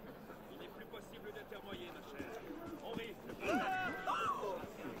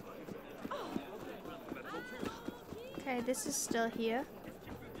 Okay, this is still here.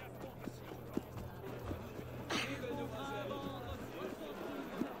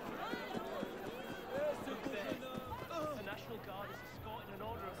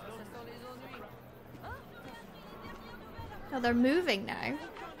 Oh, they're moving now.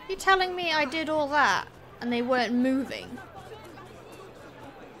 You're telling me I did all that and they weren't moving?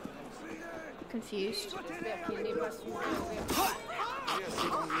 Confused.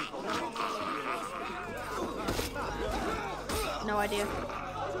 No idea.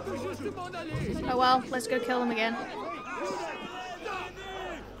 Oh well, let's go kill them again.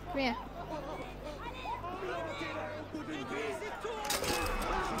 Come here.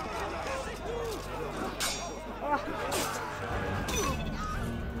 Should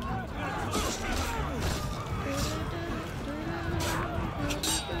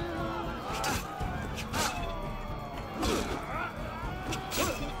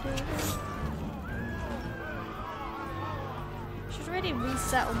really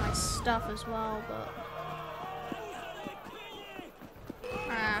reset all my stuff as well, but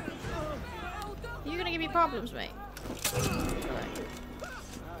you're gonna give me problems, mate.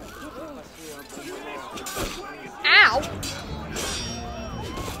 Ow!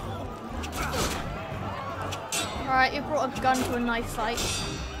 Alright, you brought a gun to a knife fight.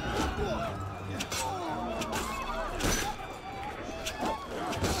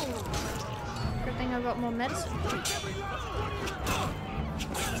 Good thing I got more medicine.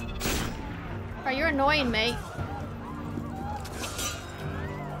 Alright, you're annoying, mate.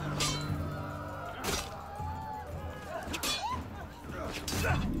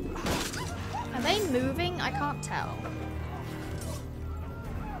 Are they moving? I can't tell.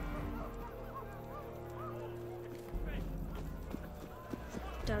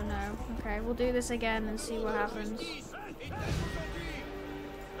 Don't know. Okay, we'll do this again and see what happens.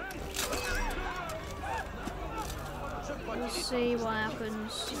 We'll see what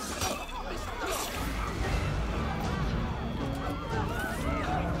happens.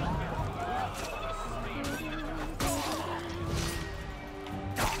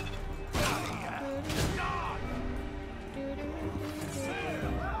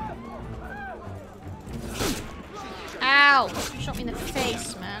 Ow! Shot me in the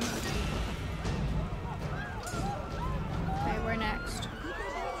face, man. Okay, we're next.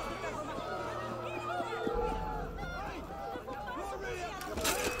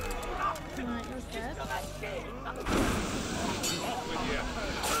 Alright, you're dead.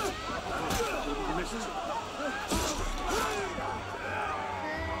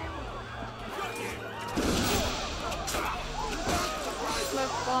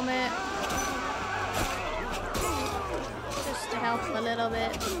 Smoke bomb it. Just to help a little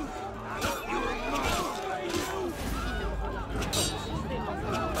bit.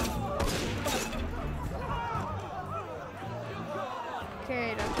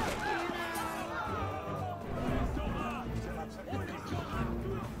 Okay,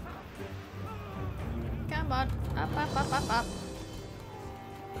 come on, up.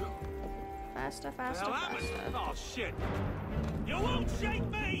 Faster, faster, faster. Oh shit! You won't shake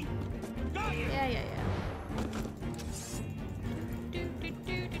me! Got you! Yeah.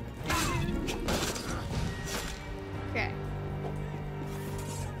 Okay.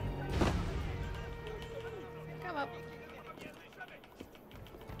 Come up.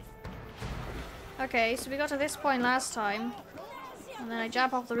 Okay, so we got to this point last time, and then I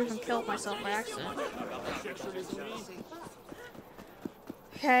jumped off the roof and killed myself by accident.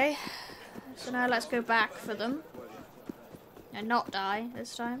 Okay, so now let's go back for them, and not die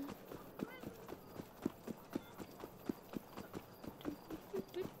this time.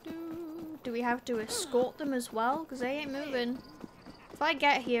 Do we have to escort them as well? Because they ain't moving. If I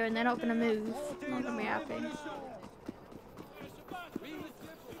get here and they're not going to move, I'm not going to be happy.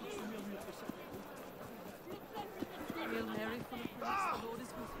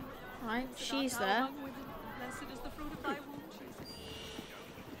 Right, she's there.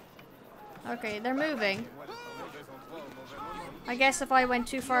 Okay, they're moving. I guess if I went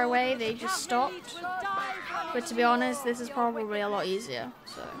too far away, they just stopped. But to be honest, this is probably a lot easier.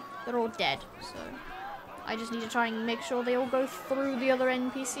 So, they're all dead. So, I just need to try and make sure they all go through the other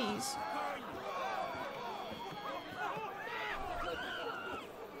NPCs.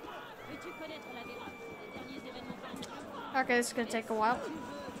 Okay, this is gonna take a while.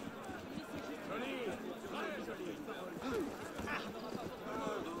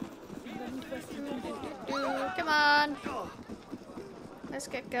 Come on. Let's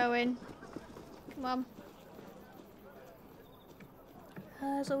get going. Come on.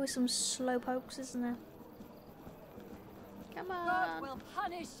 There's always some slow pokes, isn't there? Come on. God will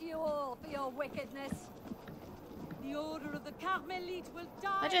punish you all for your wickedness. The order of the Carmelite will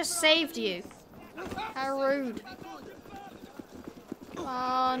die. I just saved you. How rude. Come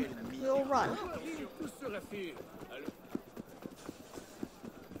on. We all run.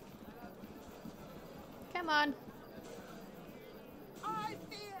 Come on. I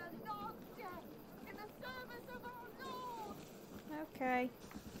fear not death in the service of our Lord. Okay.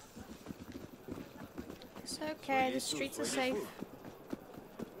 It's okay, the streets are safe.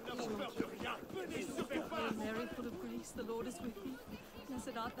 Hail Mary, full of grace, the Lord is with thee.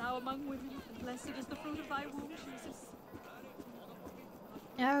 Blessed art thou among women, and blessed is the fruit of thy womb, Jesus.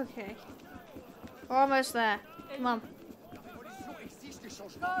 Okay. We're almost there. Come on.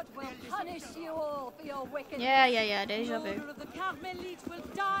 God will punish you all for your wickedness. Yeah, deja vu. The order of the Carmelites will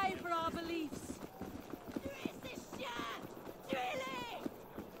die for our beliefs.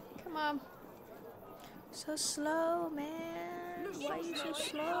 Come on. So slow, man. Why are you so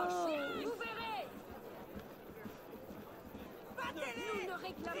slow?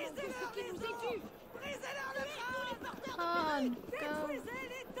 Come on, go.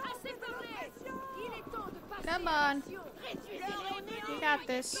 Come on. You got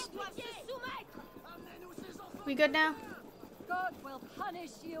this. We good now? God will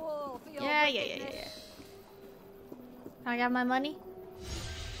punish you all for your Yeah. Can I get my money?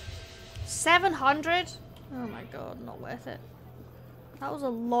 700? Oh my god, not worth it. That was a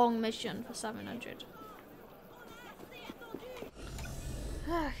long mission for 700.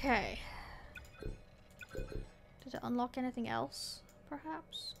 Okay. Did it unlock anything else,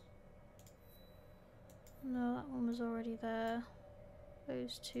 perhaps? No, that one was already there.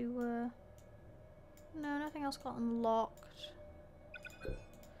 Those two were... No, nothing else got unlocked.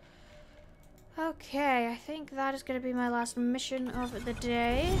 Okay, I think that is going to be my last mission of the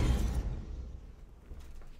day.